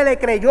hombre le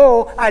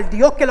creyó al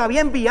Dios que lo había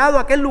enviado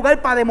a aquel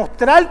lugar para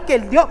demostrar que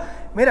el Dios,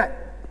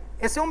 mira,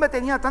 ese hombre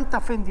tenía tanta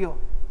fe en Dios.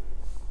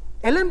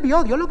 Él lo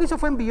envió, Dios lo que hizo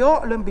fue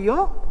lo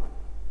envió.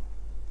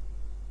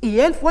 Y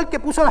él fue el que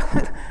puso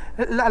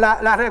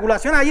la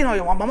regulación allí. No,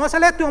 vamos a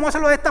hacer esto y vamos a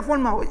hacerlo de esta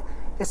forma.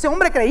 Ese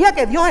hombre creía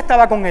que Dios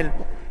estaba con él.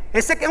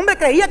 Ese hombre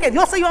creía que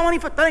Dios se iba a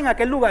manifestar en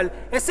aquel lugar.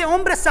 Ese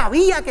hombre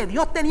sabía que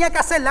Dios tenía que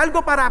hacer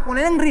algo para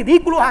poner en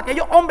ridículo a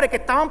aquellos hombres que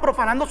estaban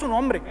profanando su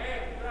nombre.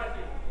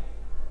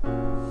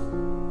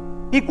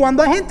 Y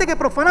cuando hay gente que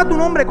profana tu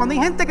nombre, cuando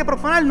hay gente que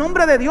profana el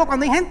nombre de Dios,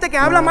 cuando hay gente que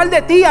habla mal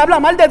de ti, habla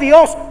mal de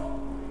Dios,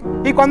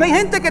 y cuando hay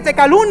gente que te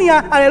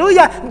calumnia,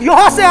 aleluya, Dios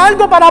hace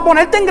algo para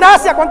ponerte en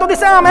gracia. ¿Cuántos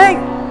dicen amén?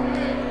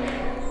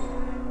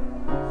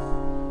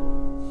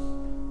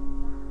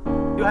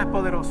 Dios es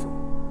poderoso,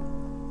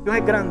 Dios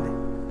es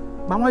grande.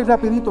 Vamos a ir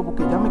rapidito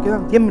porque ya me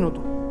quedan 10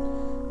 minutos.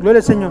 Gloria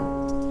al Señor.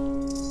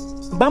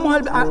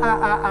 Vamos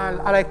a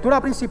la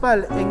lectura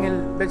principal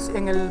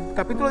en el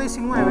capítulo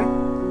 19,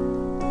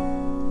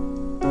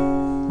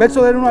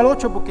 verso del 1 al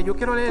 8, porque yo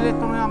quiero leer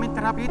esto nuevamente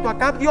rapidito.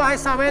 Acá dio a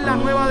Jezabel la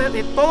nueva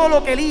de todo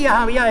lo que Elías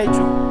había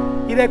hecho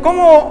y de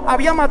cómo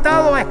había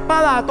matado a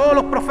espada a todos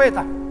los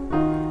profetas.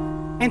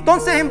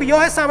 Entonces envió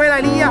Jezabel a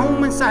Elías un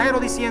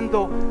mensajero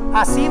diciendo: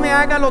 así me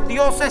hagan los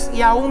dioses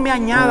y aún me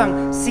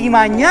añadan, si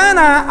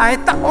mañana a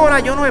esta hora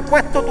yo no he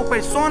puesto tu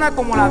persona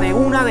como la de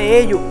una de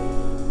ellos.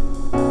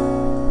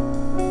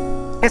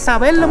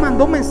 Jezabel le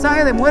mandó un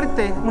mensaje de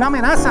muerte, una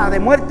amenaza de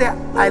muerte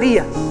a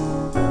Elías.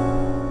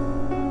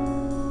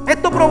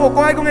 Esto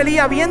provocó algo en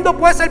Elías. Viendo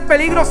pues el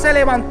peligro, se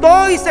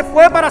levantó y se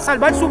fue para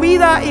salvar su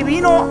vida, y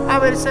vino a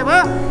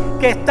Berseba,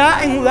 que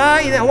está en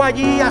Judá, y dejó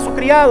allí a su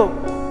criado.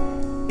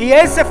 Y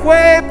él se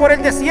fue por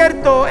el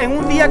desierto en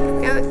un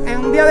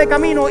día de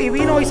camino, y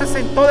vino y se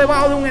sentó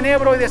debajo de un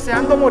enebro, y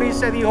deseando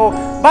morirse dijo: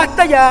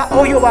 basta ya,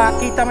 oh Jehová,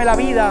 quítame la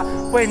vida,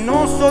 pues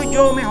no soy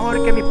yo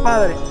mejor que mis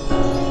padres.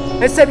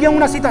 Él se vio en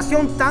una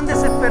situación tan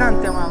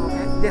desesperante, amado,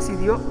 que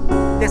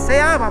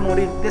deseaba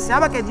morir,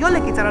 deseaba que Dios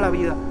le quitara la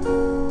vida.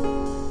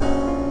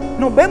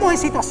 Nos vemos en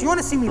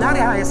situaciones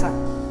similares a esas.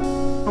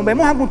 Nos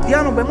vemos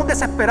angustiados, nos vemos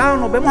desesperados,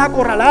 nos vemos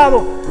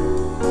acorralados.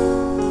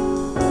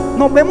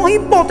 Nos vemos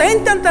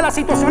impotentes ante las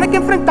situaciones que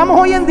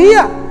enfrentamos hoy en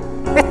día.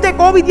 Este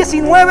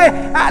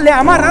COVID-19 le ha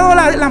amarrado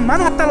las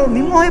manos hasta los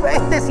mismos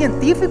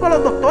científicos,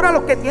 los doctores,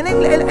 los que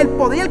tienen el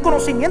poder y el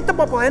conocimiento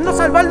para podernos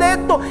salvar de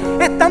esto.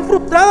 Están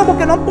frustrados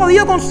porque no han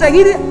podido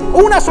conseguir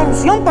una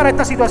solución para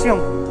esta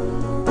situación.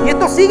 Y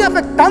esto sigue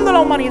afectando a la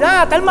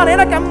humanidad a tal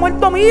manera que han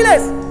muerto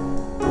miles.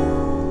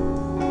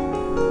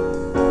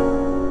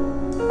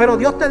 Pero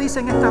Dios te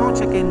dice en esta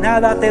noche que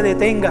nada te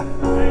detenga.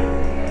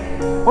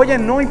 Oye,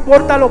 no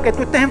importa lo que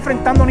tú estés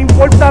enfrentando, no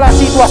importa la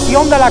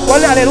situación de la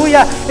cual,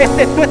 aleluya,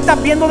 tú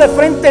estás viendo de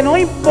frente, no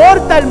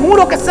importa el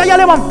muro que se haya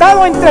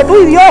levantado entre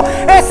tú y Dios,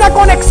 esa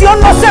conexión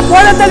no se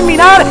puede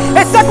terminar,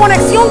 esa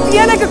conexión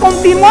tiene que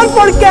continuar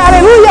porque,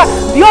 aleluya,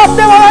 Dios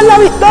te va a dar la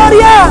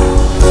victoria.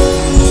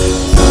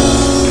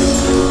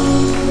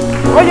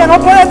 Oye, no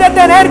puedes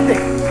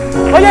detenerte.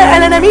 Oye,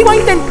 el enemigo ha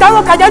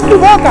intentado callar tu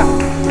boca.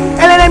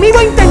 El enemigo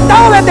ha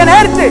intentado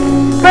detenerte,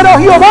 pero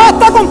Jehová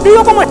está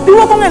contigo como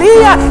estuvo con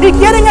Elías, y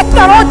quiere en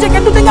esta noche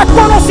que tú tengas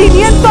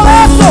conocimiento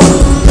de eso.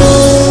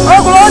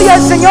 Oh, gloria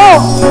al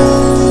Señor.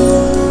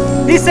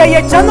 Dice: y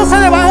echándose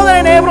debajo del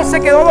enebro se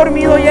quedó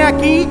dormido, y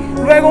aquí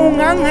luego un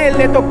ángel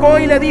le tocó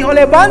y le dijo: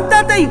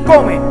 levántate y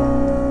come.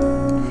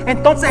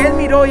 Entonces él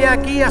miró, y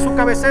aquí a su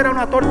cabecera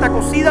una torta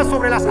cocida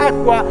sobre las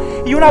ascuas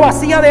y una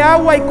vasija de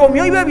agua, y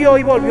comió y bebió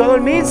y volvió a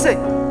dormirse.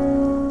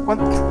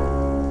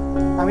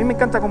 A mí me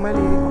encanta comer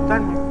y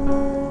contarme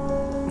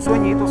un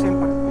sueñito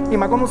siempre, y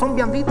más cuando son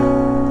vianditos.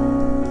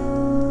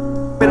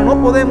 Pero no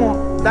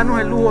podemos darnos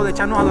el lujo de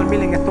echarnos a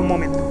dormir en estos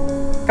momentos.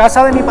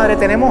 Casa de mi Padre,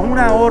 tenemos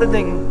una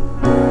orden.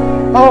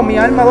 Oh, mi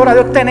alma adora a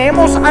Dios.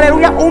 Tenemos,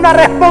 aleluya, una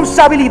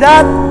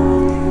responsabilidad.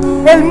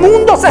 El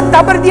mundo se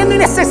está perdiendo y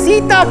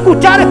necesita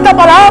escuchar esta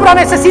palabra,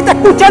 necesita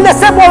escuchar de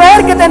ese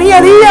poder que tenía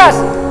Elías.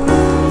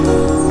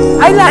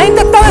 Ay, la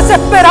gente está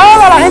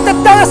desesperada, la gente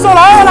está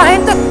desolada, la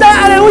gente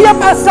está, aleluya,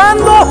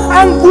 pasando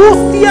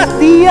angustias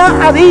día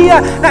a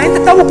día. La gente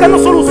está buscando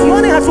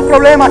soluciones a sus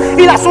problemas,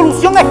 y la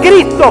solución es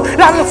Cristo.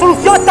 La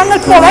solución está en el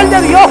poder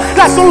de Dios.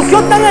 La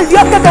solución está en el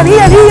Dios que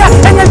tenía Elías,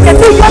 en el que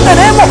tú y yo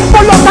tenemos.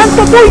 Por lo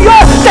tanto, tú y yo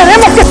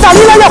tenemos que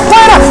salir allá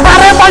afuera a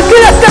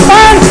repartir este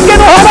pan que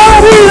nos ha dado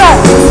vida.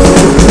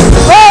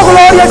 ¡Oh,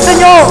 gloria al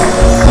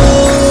Señor!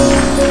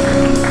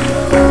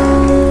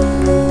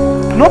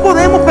 No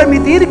podemos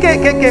permitir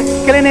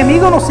que el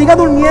enemigo nos siga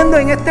durmiendo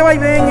en este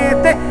vaivén,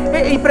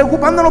 y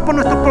preocupándonos por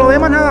nuestros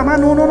problemas nada más.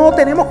 No,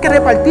 tenemos que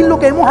repartir lo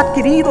que hemos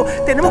adquirido.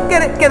 Tenemos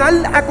que dar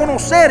a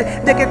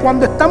conocer de que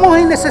cuando estamos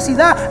en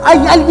necesidad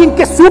hay alguien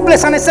que suple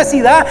esa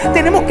necesidad.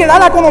 Tenemos que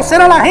dar a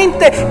conocer a la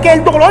gente que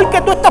el dolor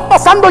que tú estás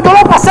pasando, yo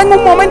lo pasé en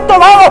un momento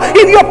dado,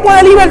 y Dios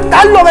puede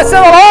libertarlo de ese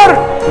dolor.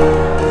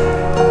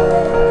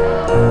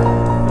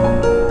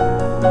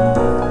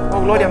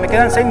 Oh, gloria, me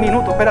quedan 6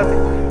 minutos, espérate.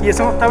 Y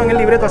eso no estaba en el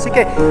libreto. Así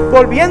que,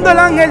 volviendo el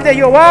ángel de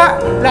Jehová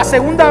la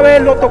segunda vez,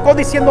 lo tocó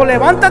diciendo: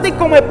 levántate y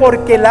come,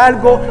 porque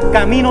largo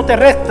camino te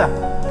resta.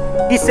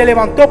 Y se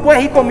levantó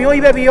pues y comió y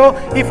bebió,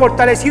 y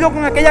fortalecido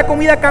con aquella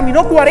comida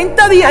caminó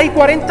 40 días y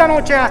 40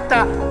 noches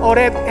hasta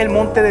Horeb, el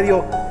monte de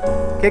Dios.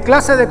 ¿Qué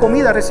clase de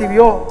comida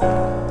recibió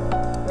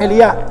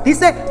Elías?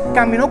 Dice,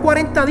 caminó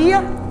 40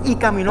 días y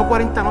caminó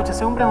 40 noches.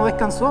 Ese hombre no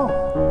descansó.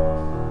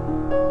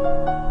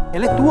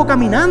 Él estuvo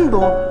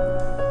caminando.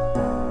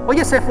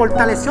 Oye, se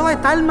fortaleció de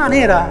tal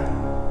manera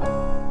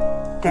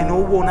que no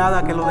hubo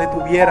nada que lo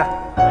detuviera.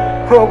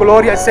 Oh,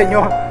 gloria al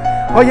Señor.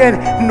 Oye,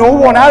 no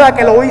hubo nada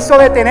que lo hizo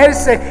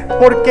detenerse,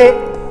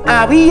 porque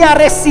había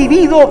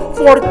recibido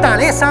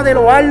fortaleza de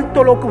lo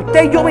alto. Lo que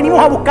usted y yo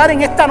venimos a buscar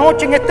en esta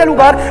noche, en este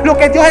lugar, lo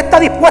que Dios está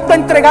dispuesto a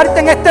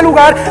entregarte en este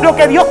lugar, lo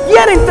que Dios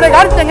quiere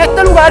entregarte en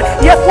este lugar,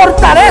 y es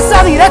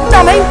fortaleza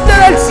directamente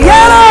del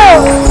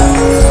cielo.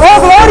 Oh,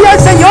 gloria al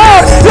Señor.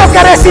 Lo que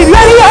recibió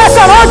Elías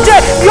esa noche,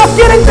 Dios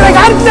quiere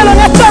entregártelo en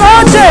esta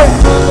noche.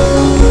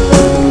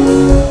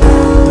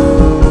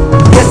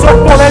 Y eso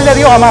es poder de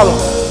Dios, amado.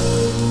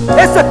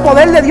 Eso es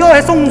poder de Dios,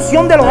 eso es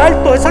unción de lo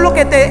alto. Eso es lo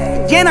que te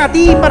te llena a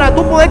ti para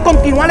tú poder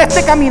continuar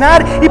este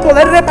caminar y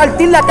poder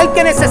repartirle a aquel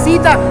que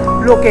necesita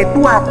lo que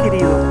tú has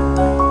adquirido.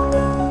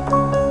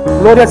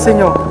 Gloria al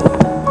Señor.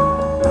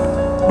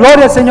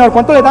 Gloria al Señor.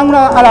 ¿Cuánto le dan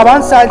una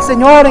alabanza al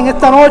Señor en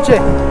esta noche?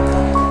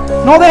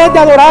 No dejes de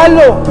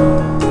adorarlo.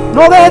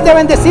 No dejes de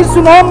bendecir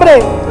su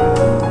nombre.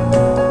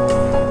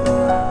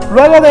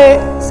 Luego de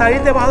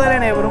salir debajo del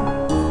enebro,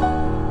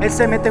 él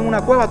se mete en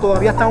una cueva.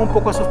 Todavía estaba un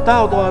poco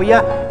asustado.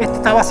 Todavía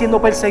estaba siendo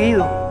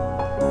perseguido.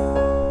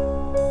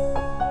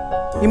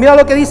 Y mira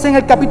lo que dice en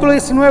el capítulo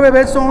 19,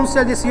 versos 11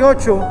 al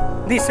 18.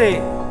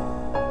 Dice,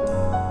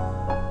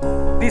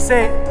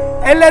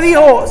 él le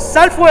dijo: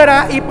 sal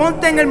fuera y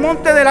ponte en el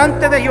monte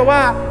delante de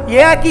Jehová. Y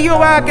he aquí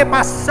Jehová que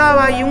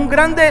pasaba, y un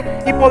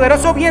grande y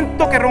poderoso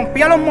viento que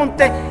rompía los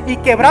montes y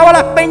quebraba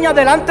las peñas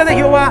delante de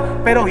Jehová.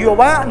 Pero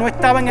Jehová no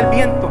estaba en el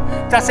viento.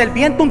 Tras el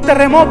viento un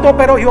terremoto,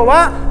 pero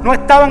Jehová no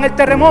estaba en el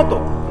terremoto.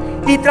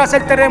 Y tras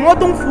el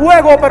terremoto un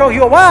fuego, pero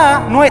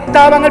Jehová no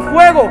estaba en el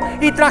fuego.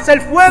 Y tras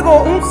el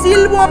fuego un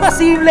silbo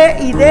apacible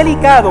y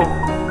delicado.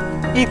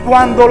 Y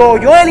cuando lo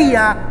oyó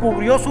Elías,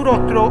 cubrió su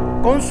rostro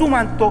con su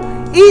manto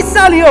y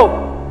salió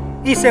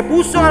y se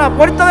puso a la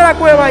puerta de la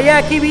cueva. Y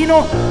aquí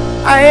vino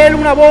a él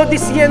una voz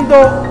diciendo: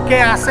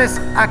 ¿qué haces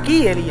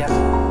aquí, Elías?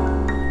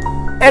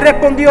 Él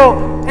respondió: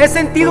 he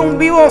sentido un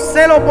vivo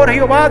celo por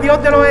Jehová,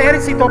 Dios de los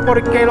ejércitos,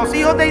 porque los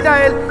hijos de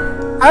Israel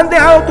han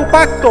dejado tu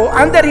pacto,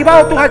 han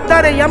derribado tus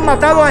altares y han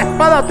matado a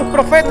espada a tus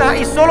profetas,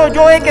 y solo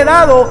yo he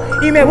quedado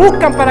y me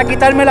buscan para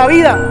quitarme la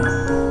vida.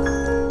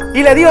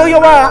 Y le dijo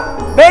Jehová: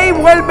 ve y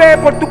vuelve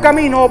por tu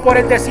camino por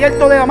el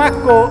desierto de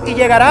Damasco, y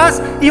llegarás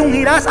y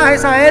ungirás a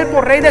Hazael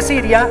por rey de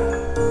Siria,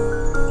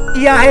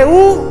 y a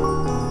Jehú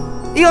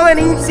hijo de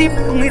Nimsi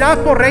ungirás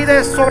por rey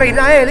sobre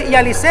Israel, y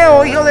a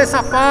Eliseo hijo de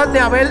Safat de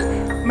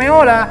Abel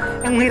Meola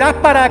ungirás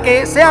para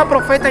que sea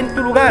profeta en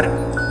tu lugar.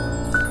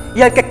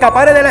 Y el que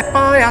escapare de la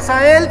espada de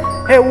Hazael,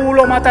 Jehú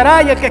lo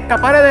matará, y el que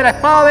escapare de la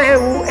espada de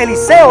Jehú,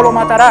 Eliseo lo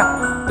matará.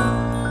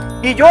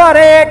 Y yo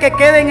haré que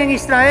queden en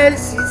Israel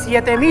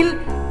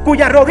 7,000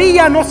 cuyas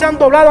rodillas no se han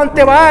doblado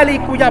ante Baal y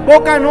cuyas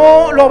bocas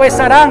no lo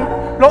besaron.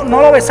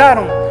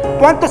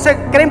 ¿Cuántos se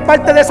creen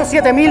parte de esos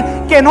 7,000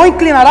 que no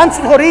inclinarán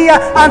sus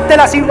rodillas ante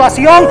la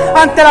situación,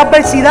 ante la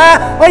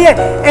adversidad? Oye,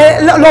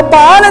 los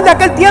Baales de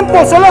aquel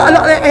tiempo solo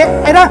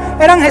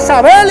eran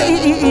Jezabel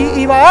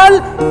y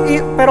Baal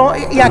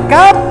y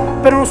Acab.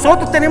 Pero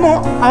nosotros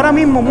tenemos ahora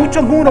mismo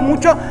muchos muros,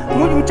 muchas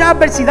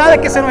adversidades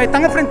que se nos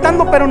están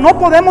enfrentando, pero no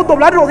podemos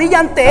doblar rodillas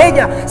ante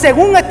ellas.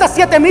 Según estas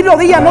 7,000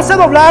 rodillas no se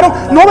doblaron,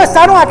 no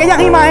besaron aquellas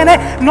imágenes,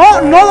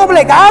 no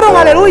doblegaron,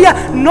 aleluya,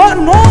 no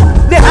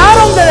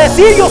dejaron de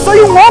decir: yo soy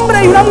un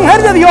hombre y una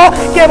mujer de Dios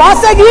que va a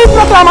seguir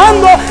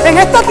proclamando en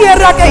esta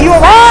tierra que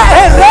Jehová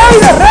es el Rey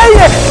de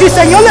reyes y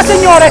Señor de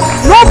señores.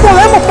 No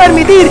podemos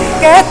permitir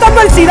que esta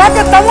adversidad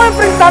que estamos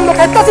enfrentando,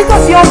 que esta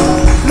situación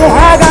nos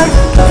hagan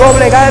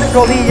doblegar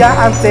rodillas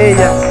ante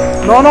ella.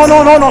 No,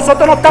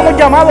 nosotros no estamos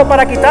llamados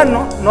para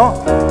quitarnos, no.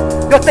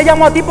 Dios te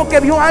llamó a ti porque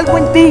vio algo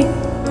en ti.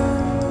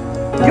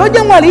 Dios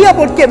llamó a Elías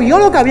porque vio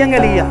lo que había en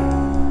Elías.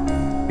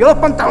 Vio los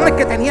pantalones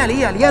que tenía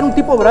Elías. Elías era un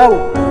tipo bravo,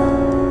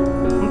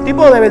 un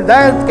tipo de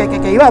verdad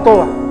que iba a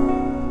todas,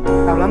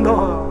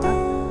 hablando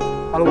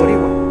a los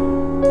boricuas.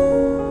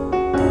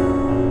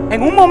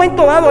 En un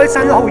momento dado él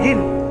salió a huir.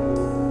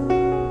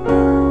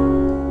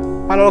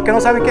 Para los que no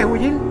saben qué es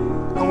huir,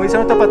 como dice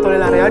nuestro pastor en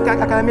la Real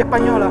Academia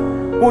Española,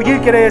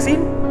 huir quiere decir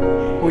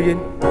huir.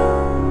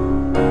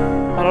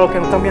 Para los que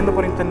no están viendo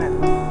por internet.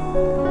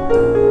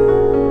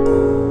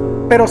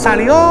 Pero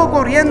salió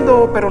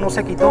corriendo, pero no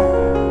se quitó.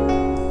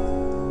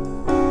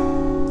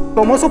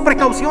 Tomó sus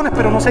precauciones,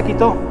 pero no se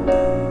quitó.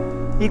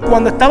 Y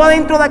cuando estaba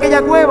dentro de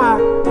aquella cueva,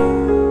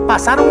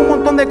 pasaron un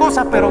montón de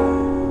cosas, pero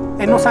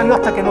él no salió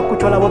hasta que no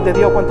escuchó la voz de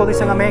Dios. ¿Cuántos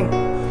dicen amén?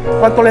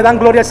 ¿Cuántos le dan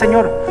gloria al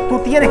Señor? Tú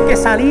tienes que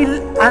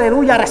salir,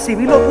 aleluya, a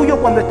recibir lo tuyo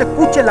cuando te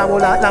escuches la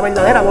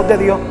verdadera voz de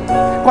Dios.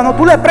 Cuando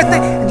tú le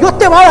prestes, Dios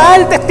te va a dar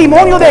el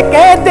testimonio de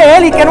que es de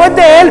Él y que no es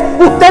de Él.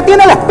 Usted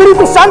tiene el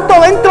Espíritu Santo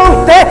dentro de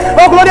usted.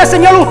 Oh, gloria al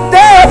Señor.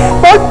 Usted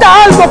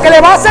porta algo que le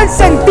va a hacer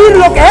sentir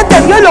lo que es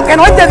de Dios y lo que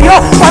no es de Dios.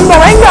 Cuando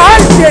venga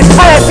alguien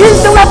a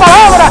decirte una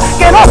palabra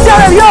que no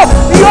sea de Dios,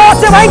 Dios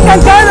se va a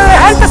encargar de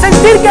dejarte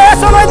sentir que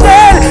eso no es de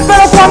Él.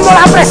 Pero cuando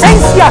la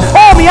presencia,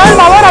 oh, mi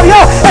alma adora a Dios,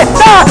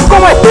 está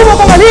como estuvo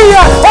con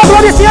Elías, oh,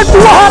 gloria al Señor, tú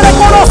vas a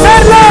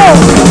reconocerlo.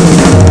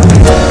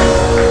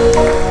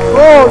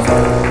 Oh,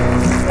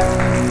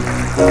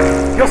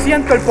 yo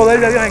siento el poder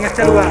de Dios en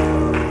este lugar.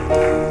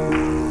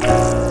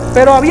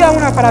 Pero había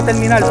una, para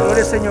terminar,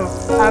 gloria al Señor,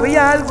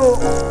 había algo,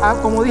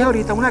 como dije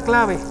ahorita, una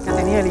clave que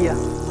tenía Elías,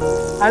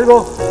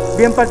 algo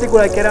bien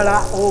particular, que era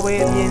la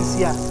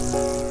obediencia.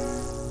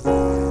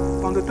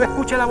 Cuando tú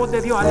escuches la voz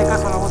de Dios, hazle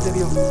caso a la voz de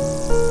Dios.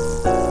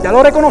 Ya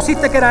lo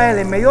reconociste que era Él.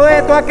 En medio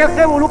de todo aquel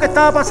revolú que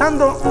estaba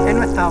pasando, Él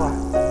no estaba.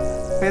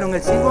 Pero en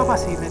el silbo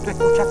apacible tú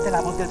escuchaste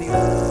la voz de Dios.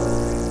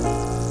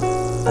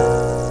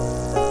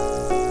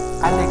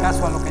 Hazle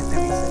caso a lo que Él te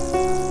dice.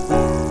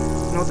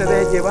 No te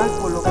dejes llevar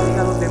por lo que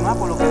digan los demás,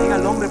 por lo que diga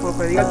el hombre, por lo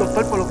que diga el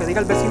doctor, por lo que diga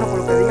el vecino, por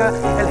lo que diga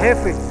el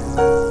jefe.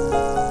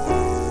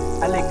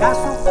 Hazle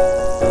caso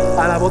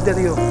voz de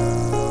Dios.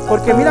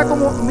 Porque mira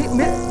cómo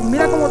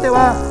te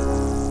va.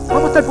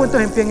 Vamos a estar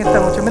puestos en pie en esta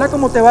noche. Mira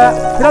cómo te va.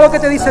 Mira lo que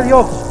te dice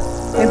Dios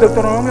en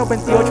Deuteronomio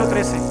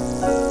 28:13.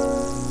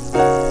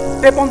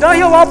 Te pondrá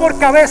Jehová por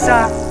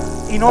cabeza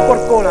y no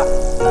por cola.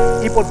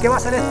 ¿Y por qué va a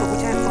hacer esto?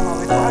 Escuchen esto,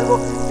 amado.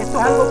 Esto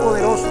es algo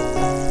poderoso.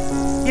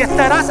 Y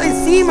estarás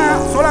encima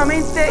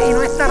solamente y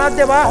no estarás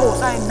debajo. O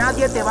sea,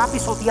 nadie te va a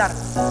pisotear.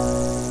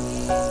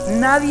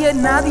 Nadie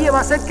va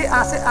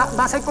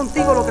a hacer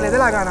contigo lo que le dé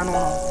la gana.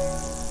 No.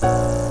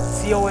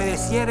 Si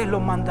obedecieres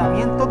los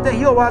mandamientos de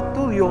Jehová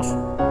tu Dios,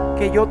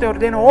 que yo te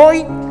ordeno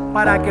hoy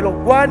para que los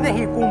guardes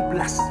y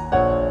cumplas.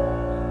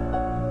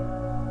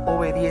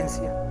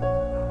 Obediencia.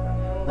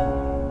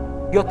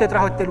 Dios te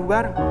trajo a este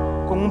lugar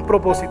con un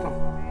propósito.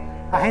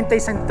 Hay gente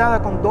ahí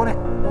sentada con dones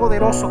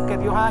poderosos que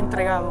Dios ha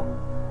entregado.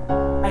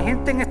 Hay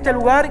gente en este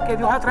lugar que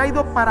Dios ha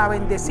traído para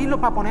bendecirlos,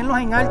 para ponerlos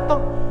en alto,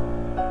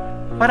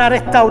 para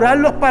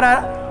restaurarlos,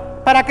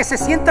 para que se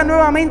sientan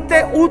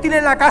nuevamente útiles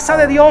en la casa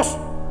de Dios.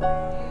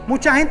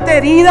 Mucha gente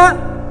herida,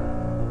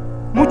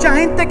 mucha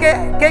gente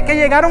que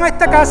llegaron a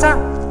esta casa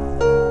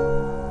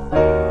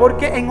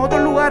porque en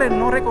otros lugares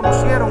no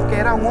reconocieron que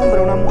era un hombre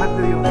o una mujer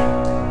de Dios.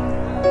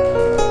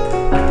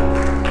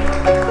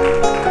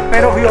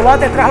 Pero Jehová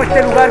te trajo a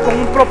este lugar con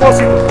un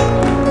propósito.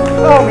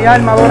 Oh, mi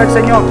alma adora al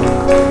Señor.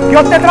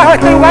 Dios te trajo a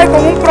este lugar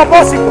con un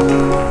propósito.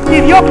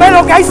 Y Dios ve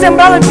lo que hay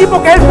sembrado en ti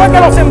porque Él fue el que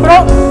lo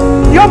sembró.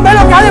 Dios ve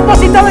lo que ha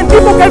depositado en ti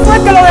porque Él fue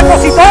el que lo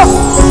depositó.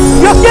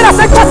 Dios quiere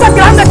hacer cosas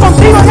grandes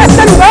contigo en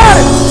este lugar.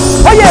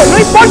 Oye, no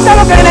importa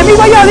lo que el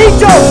enemigo haya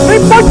dicho, no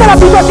importa la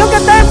situación que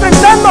estés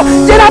enfrentando,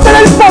 llénate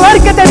del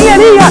poder que tenía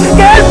Elías,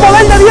 que es el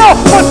poder de Dios,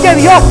 porque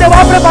Dios te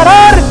va a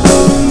preparar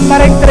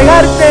para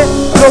entregarte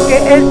lo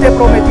que Él te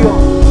prometió.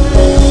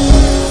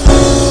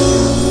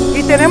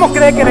 Y tenemos que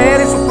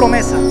creer en sus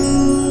promesas.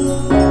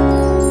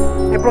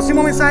 El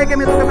próximo mensaje que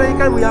me toca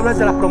predicar voy a hablar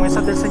de las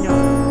promesas del Señor,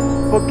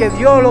 porque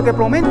Dios lo que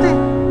promete,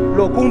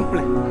 lo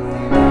cumple.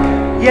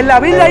 Y en la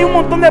Biblia hay un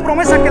montón de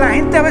promesas que la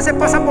gente a veces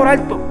pasa por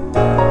alto,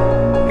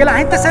 que la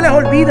gente se les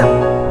olvida.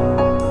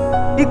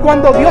 Y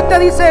cuando Dios te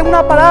dice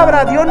una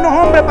palabra, Dios no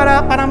es hombre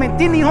para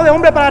mentir, ni hijo de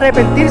hombre para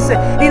arrepentirse.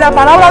 Y la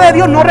palabra de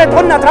Dios no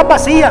retorna atrás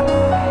vacía.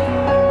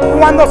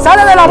 Cuando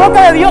sale de la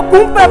boca de Dios,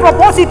 cumple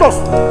propósitos.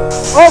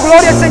 Oh,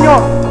 gloria al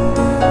Señor.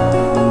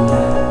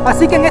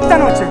 Así que en esta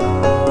noche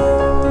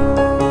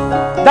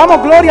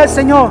damos gloria al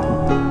Señor,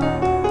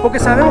 porque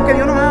sabemos que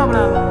Dios nos ha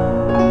hablado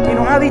y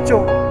nos ha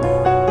dicho: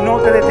 no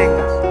te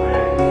detengas.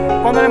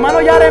 Cuando el hermano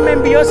Yare me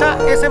envió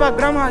ese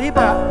background allí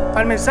para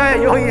el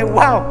mensaje, yo dije: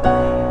 wow,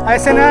 a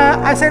ese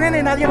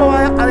nene nadie lo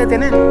va a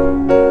detener.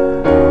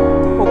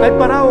 Porque él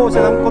parado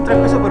se da un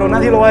contrapeso, pero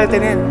nadie lo va a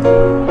detener.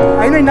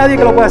 Ahí no hay nadie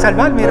que lo pueda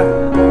salvar, mira.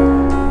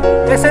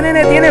 Ese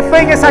nene tiene fe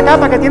en esa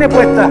capa que tiene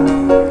puesta.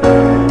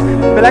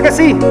 ¿Verdad que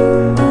sí?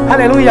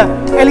 Aleluya.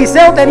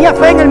 Eliseo tenía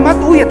fe en el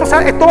manto. Uy,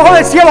 esto bajo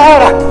del cielo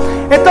ahora.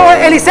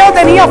 Eliseo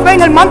tenía fe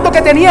en el manto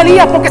que tenía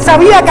Elías, porque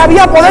sabía que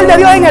había poder de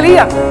Dios en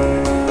Elías.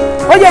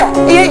 Oye,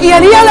 y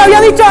Elías le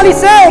había dicho a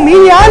Eliseo: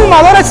 mi alma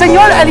adora al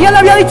Señor. Elías le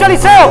había dicho a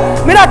Eliseo: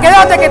 mira,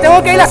 quédate que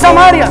tengo que ir a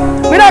Samaria.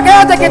 Mira,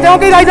 quédate que tengo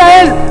que ir a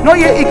Israel. No,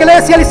 ¿y qué le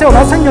decía Eliseo?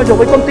 No, Señor, yo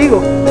voy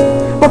contigo.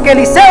 Porque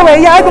Eliseo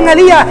veía algo en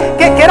Elías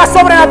que era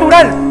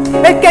sobrenatural.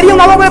 Él quería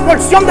una doble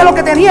porción de lo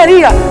que tenía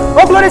Elías.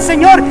 Oh, gloria al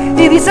Señor.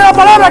 Y dice la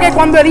palabra que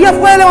cuando Elías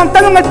fue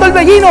levantado en el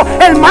torbellino,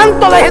 el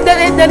manto de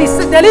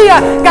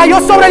Elías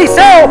cayó sobre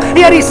Eliseo.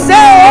 Y Eliseo,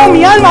 oh,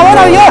 mi alma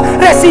adora a Dios,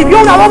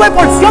 recibió una doble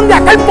porción de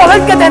aquel poder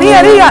que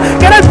tenía Elías,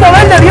 que era el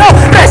poder de Dios.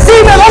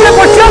 Recibe doble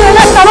porción en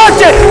esta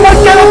noche,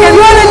 porque lo que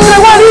Dios le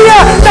entregó a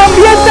Elías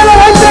también te lo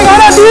va a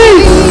entregar a ti.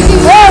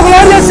 Oh,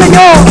 gloria al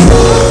Señor.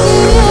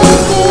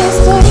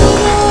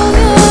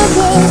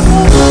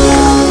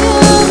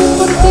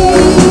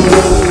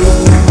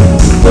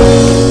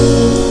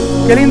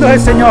 Qué lindo es el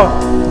Señor.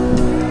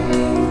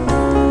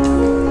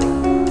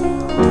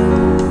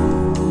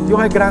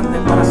 Dios es grande,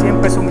 para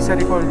siempre su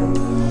misericordia.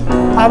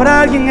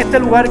 ¿Habrá alguien en este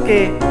lugar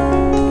que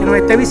nos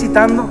esté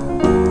visitando,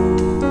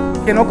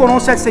 que no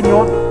conoce al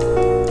Señor,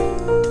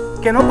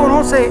 que no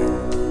conoce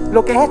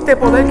lo que es este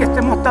poder que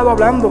hemos estado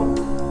hablando,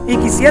 y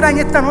quisiera en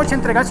esta noche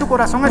entregar su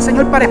corazón al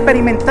Señor para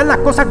experimentar las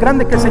cosas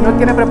grandes que el Señor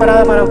tiene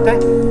preparadas para usted?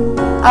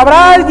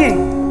 ¿Habrá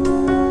alguien?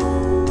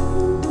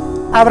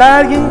 ¿Habrá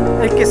alguien?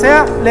 El que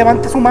sea,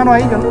 levante su mano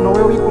ahí. Yo no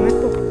veo bien con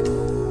esto.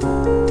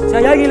 Si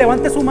hay alguien,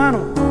 levante su mano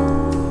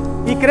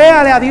y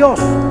créale a Dios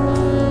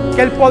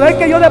que el poder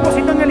que yo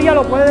deposito en Elías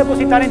lo puede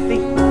depositar en ti.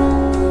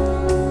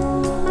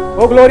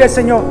 Oh, gloria al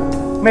Señor.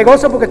 Me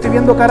gozo porque estoy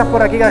viendo caras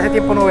por aquí que hace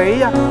tiempo no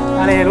veía.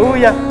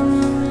 Aleluya.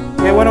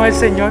 Qué bueno es el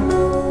Señor.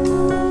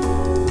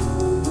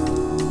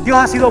 Dios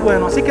ha sido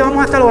bueno. Así que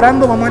vamos a estar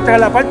orando. Vamos a entregar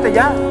la parte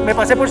ya. Me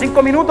pasé por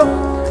 5 minutos.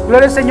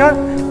 Gloria al Señor.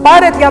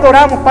 Padre, te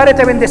adoramos. Padre,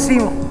 te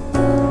bendecimos.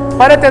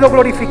 Padre, te lo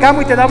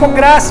glorificamos y te damos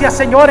gracias,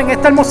 Señor, en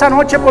esta hermosa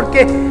noche,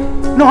 porque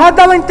Nos has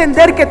dado a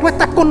entender que tú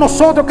estás con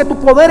nosotros, que tu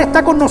poder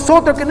está con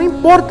nosotros, que no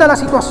importa la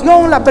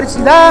situación, la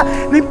adversidad,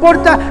 no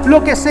importa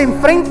lo que se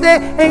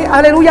enfrente,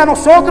 aleluya, a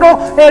nosotros,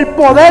 el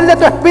poder de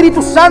tu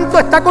Espíritu Santo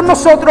está con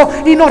nosotros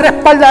y nos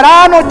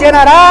respaldará, nos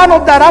llenará,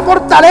 nos dará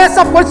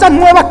fortaleza, fuerzas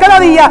nuevas cada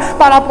día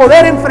para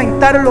poder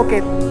enfrentar lo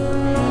que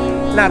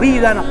la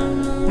vida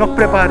nos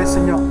prepare,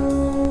 Señor.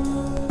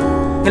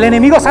 El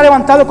enemigo se ha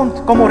levantado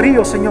como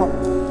río, Señor,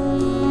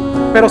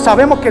 pero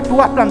sabemos que tú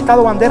has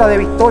plantado bandera de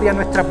victoria en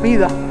nuestras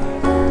vidas.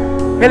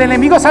 El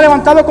enemigo se ha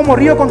levantado como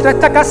río contra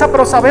esta casa,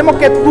 pero sabemos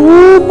que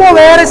tu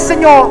poder,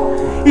 Señor,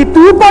 y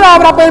tu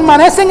palabra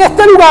permanece en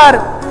este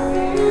lugar.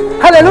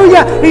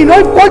 Aleluya. Y no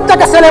importa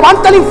que se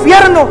levante el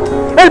infierno,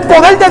 el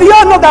poder de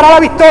Dios nos dará la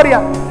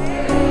victoria.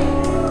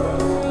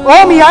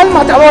 Oh, mi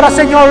alma te adora,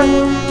 Señor.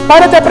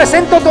 Padre, te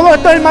presento a todos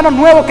estos hermanos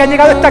nuevos que han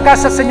llegado a esta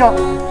casa, Señor.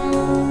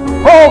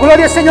 Oh,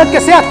 gloria al Señor,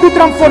 que seas tú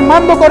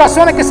transformando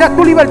corazones, que seas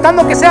tú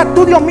libertando, que seas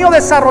tú, Dios mío,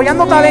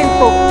 desarrollando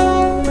talento,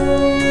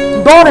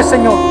 dones,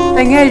 Señor,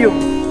 en ellos.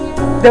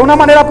 De una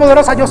manera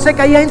poderosa. Yo sé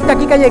que hay gente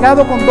aquí que ha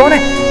llegado con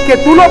dones que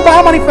tú los vas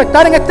a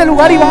manifestar en este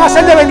lugar y van a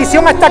ser de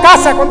bendición a esta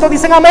casa. ¿Cuántos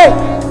dicen amén?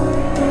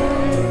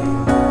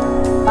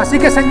 Así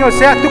que, Señor,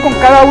 seas tú con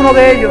cada uno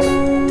de ellos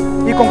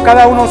y con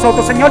cada uno de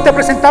nosotros. Señor, te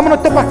presentamos a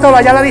nuestro pastor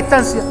allá a la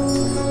distancia.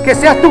 Que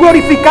seas tú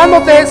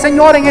glorificándote,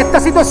 Señor, en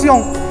esta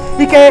situación.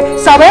 Y que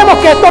sabemos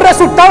que estos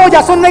resultados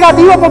ya son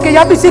negativos porque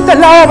ya tú hiciste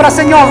la obra,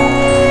 Señor.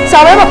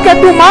 Sabemos que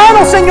tu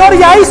mano, Señor,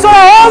 ya hizo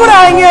la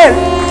obra en él.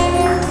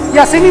 Y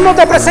así mismo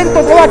te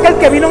presento todo aquel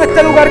que vino en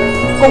este lugar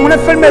con una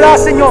enfermedad,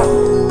 Señor.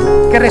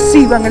 Que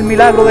reciban el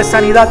milagro de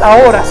sanidad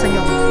ahora,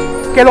 Señor.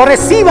 Que lo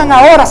reciban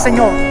ahora,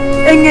 Señor.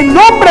 En el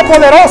nombre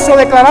poderoso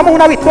declaramos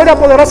una victoria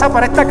poderosa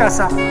para esta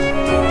casa.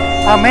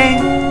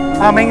 Amén,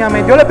 amén,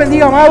 amén. Dios les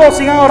bendiga, amados.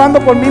 Sigan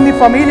orando por mí y mi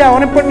familia.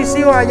 Oren por mis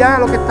hijos allá,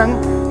 los que están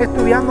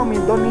estudiando,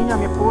 mis dos niñas,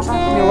 mi esposa,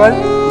 mi hogar.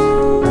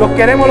 Los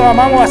queremos, los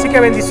amamos. Así que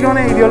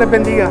bendiciones y Dios les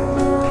bendiga.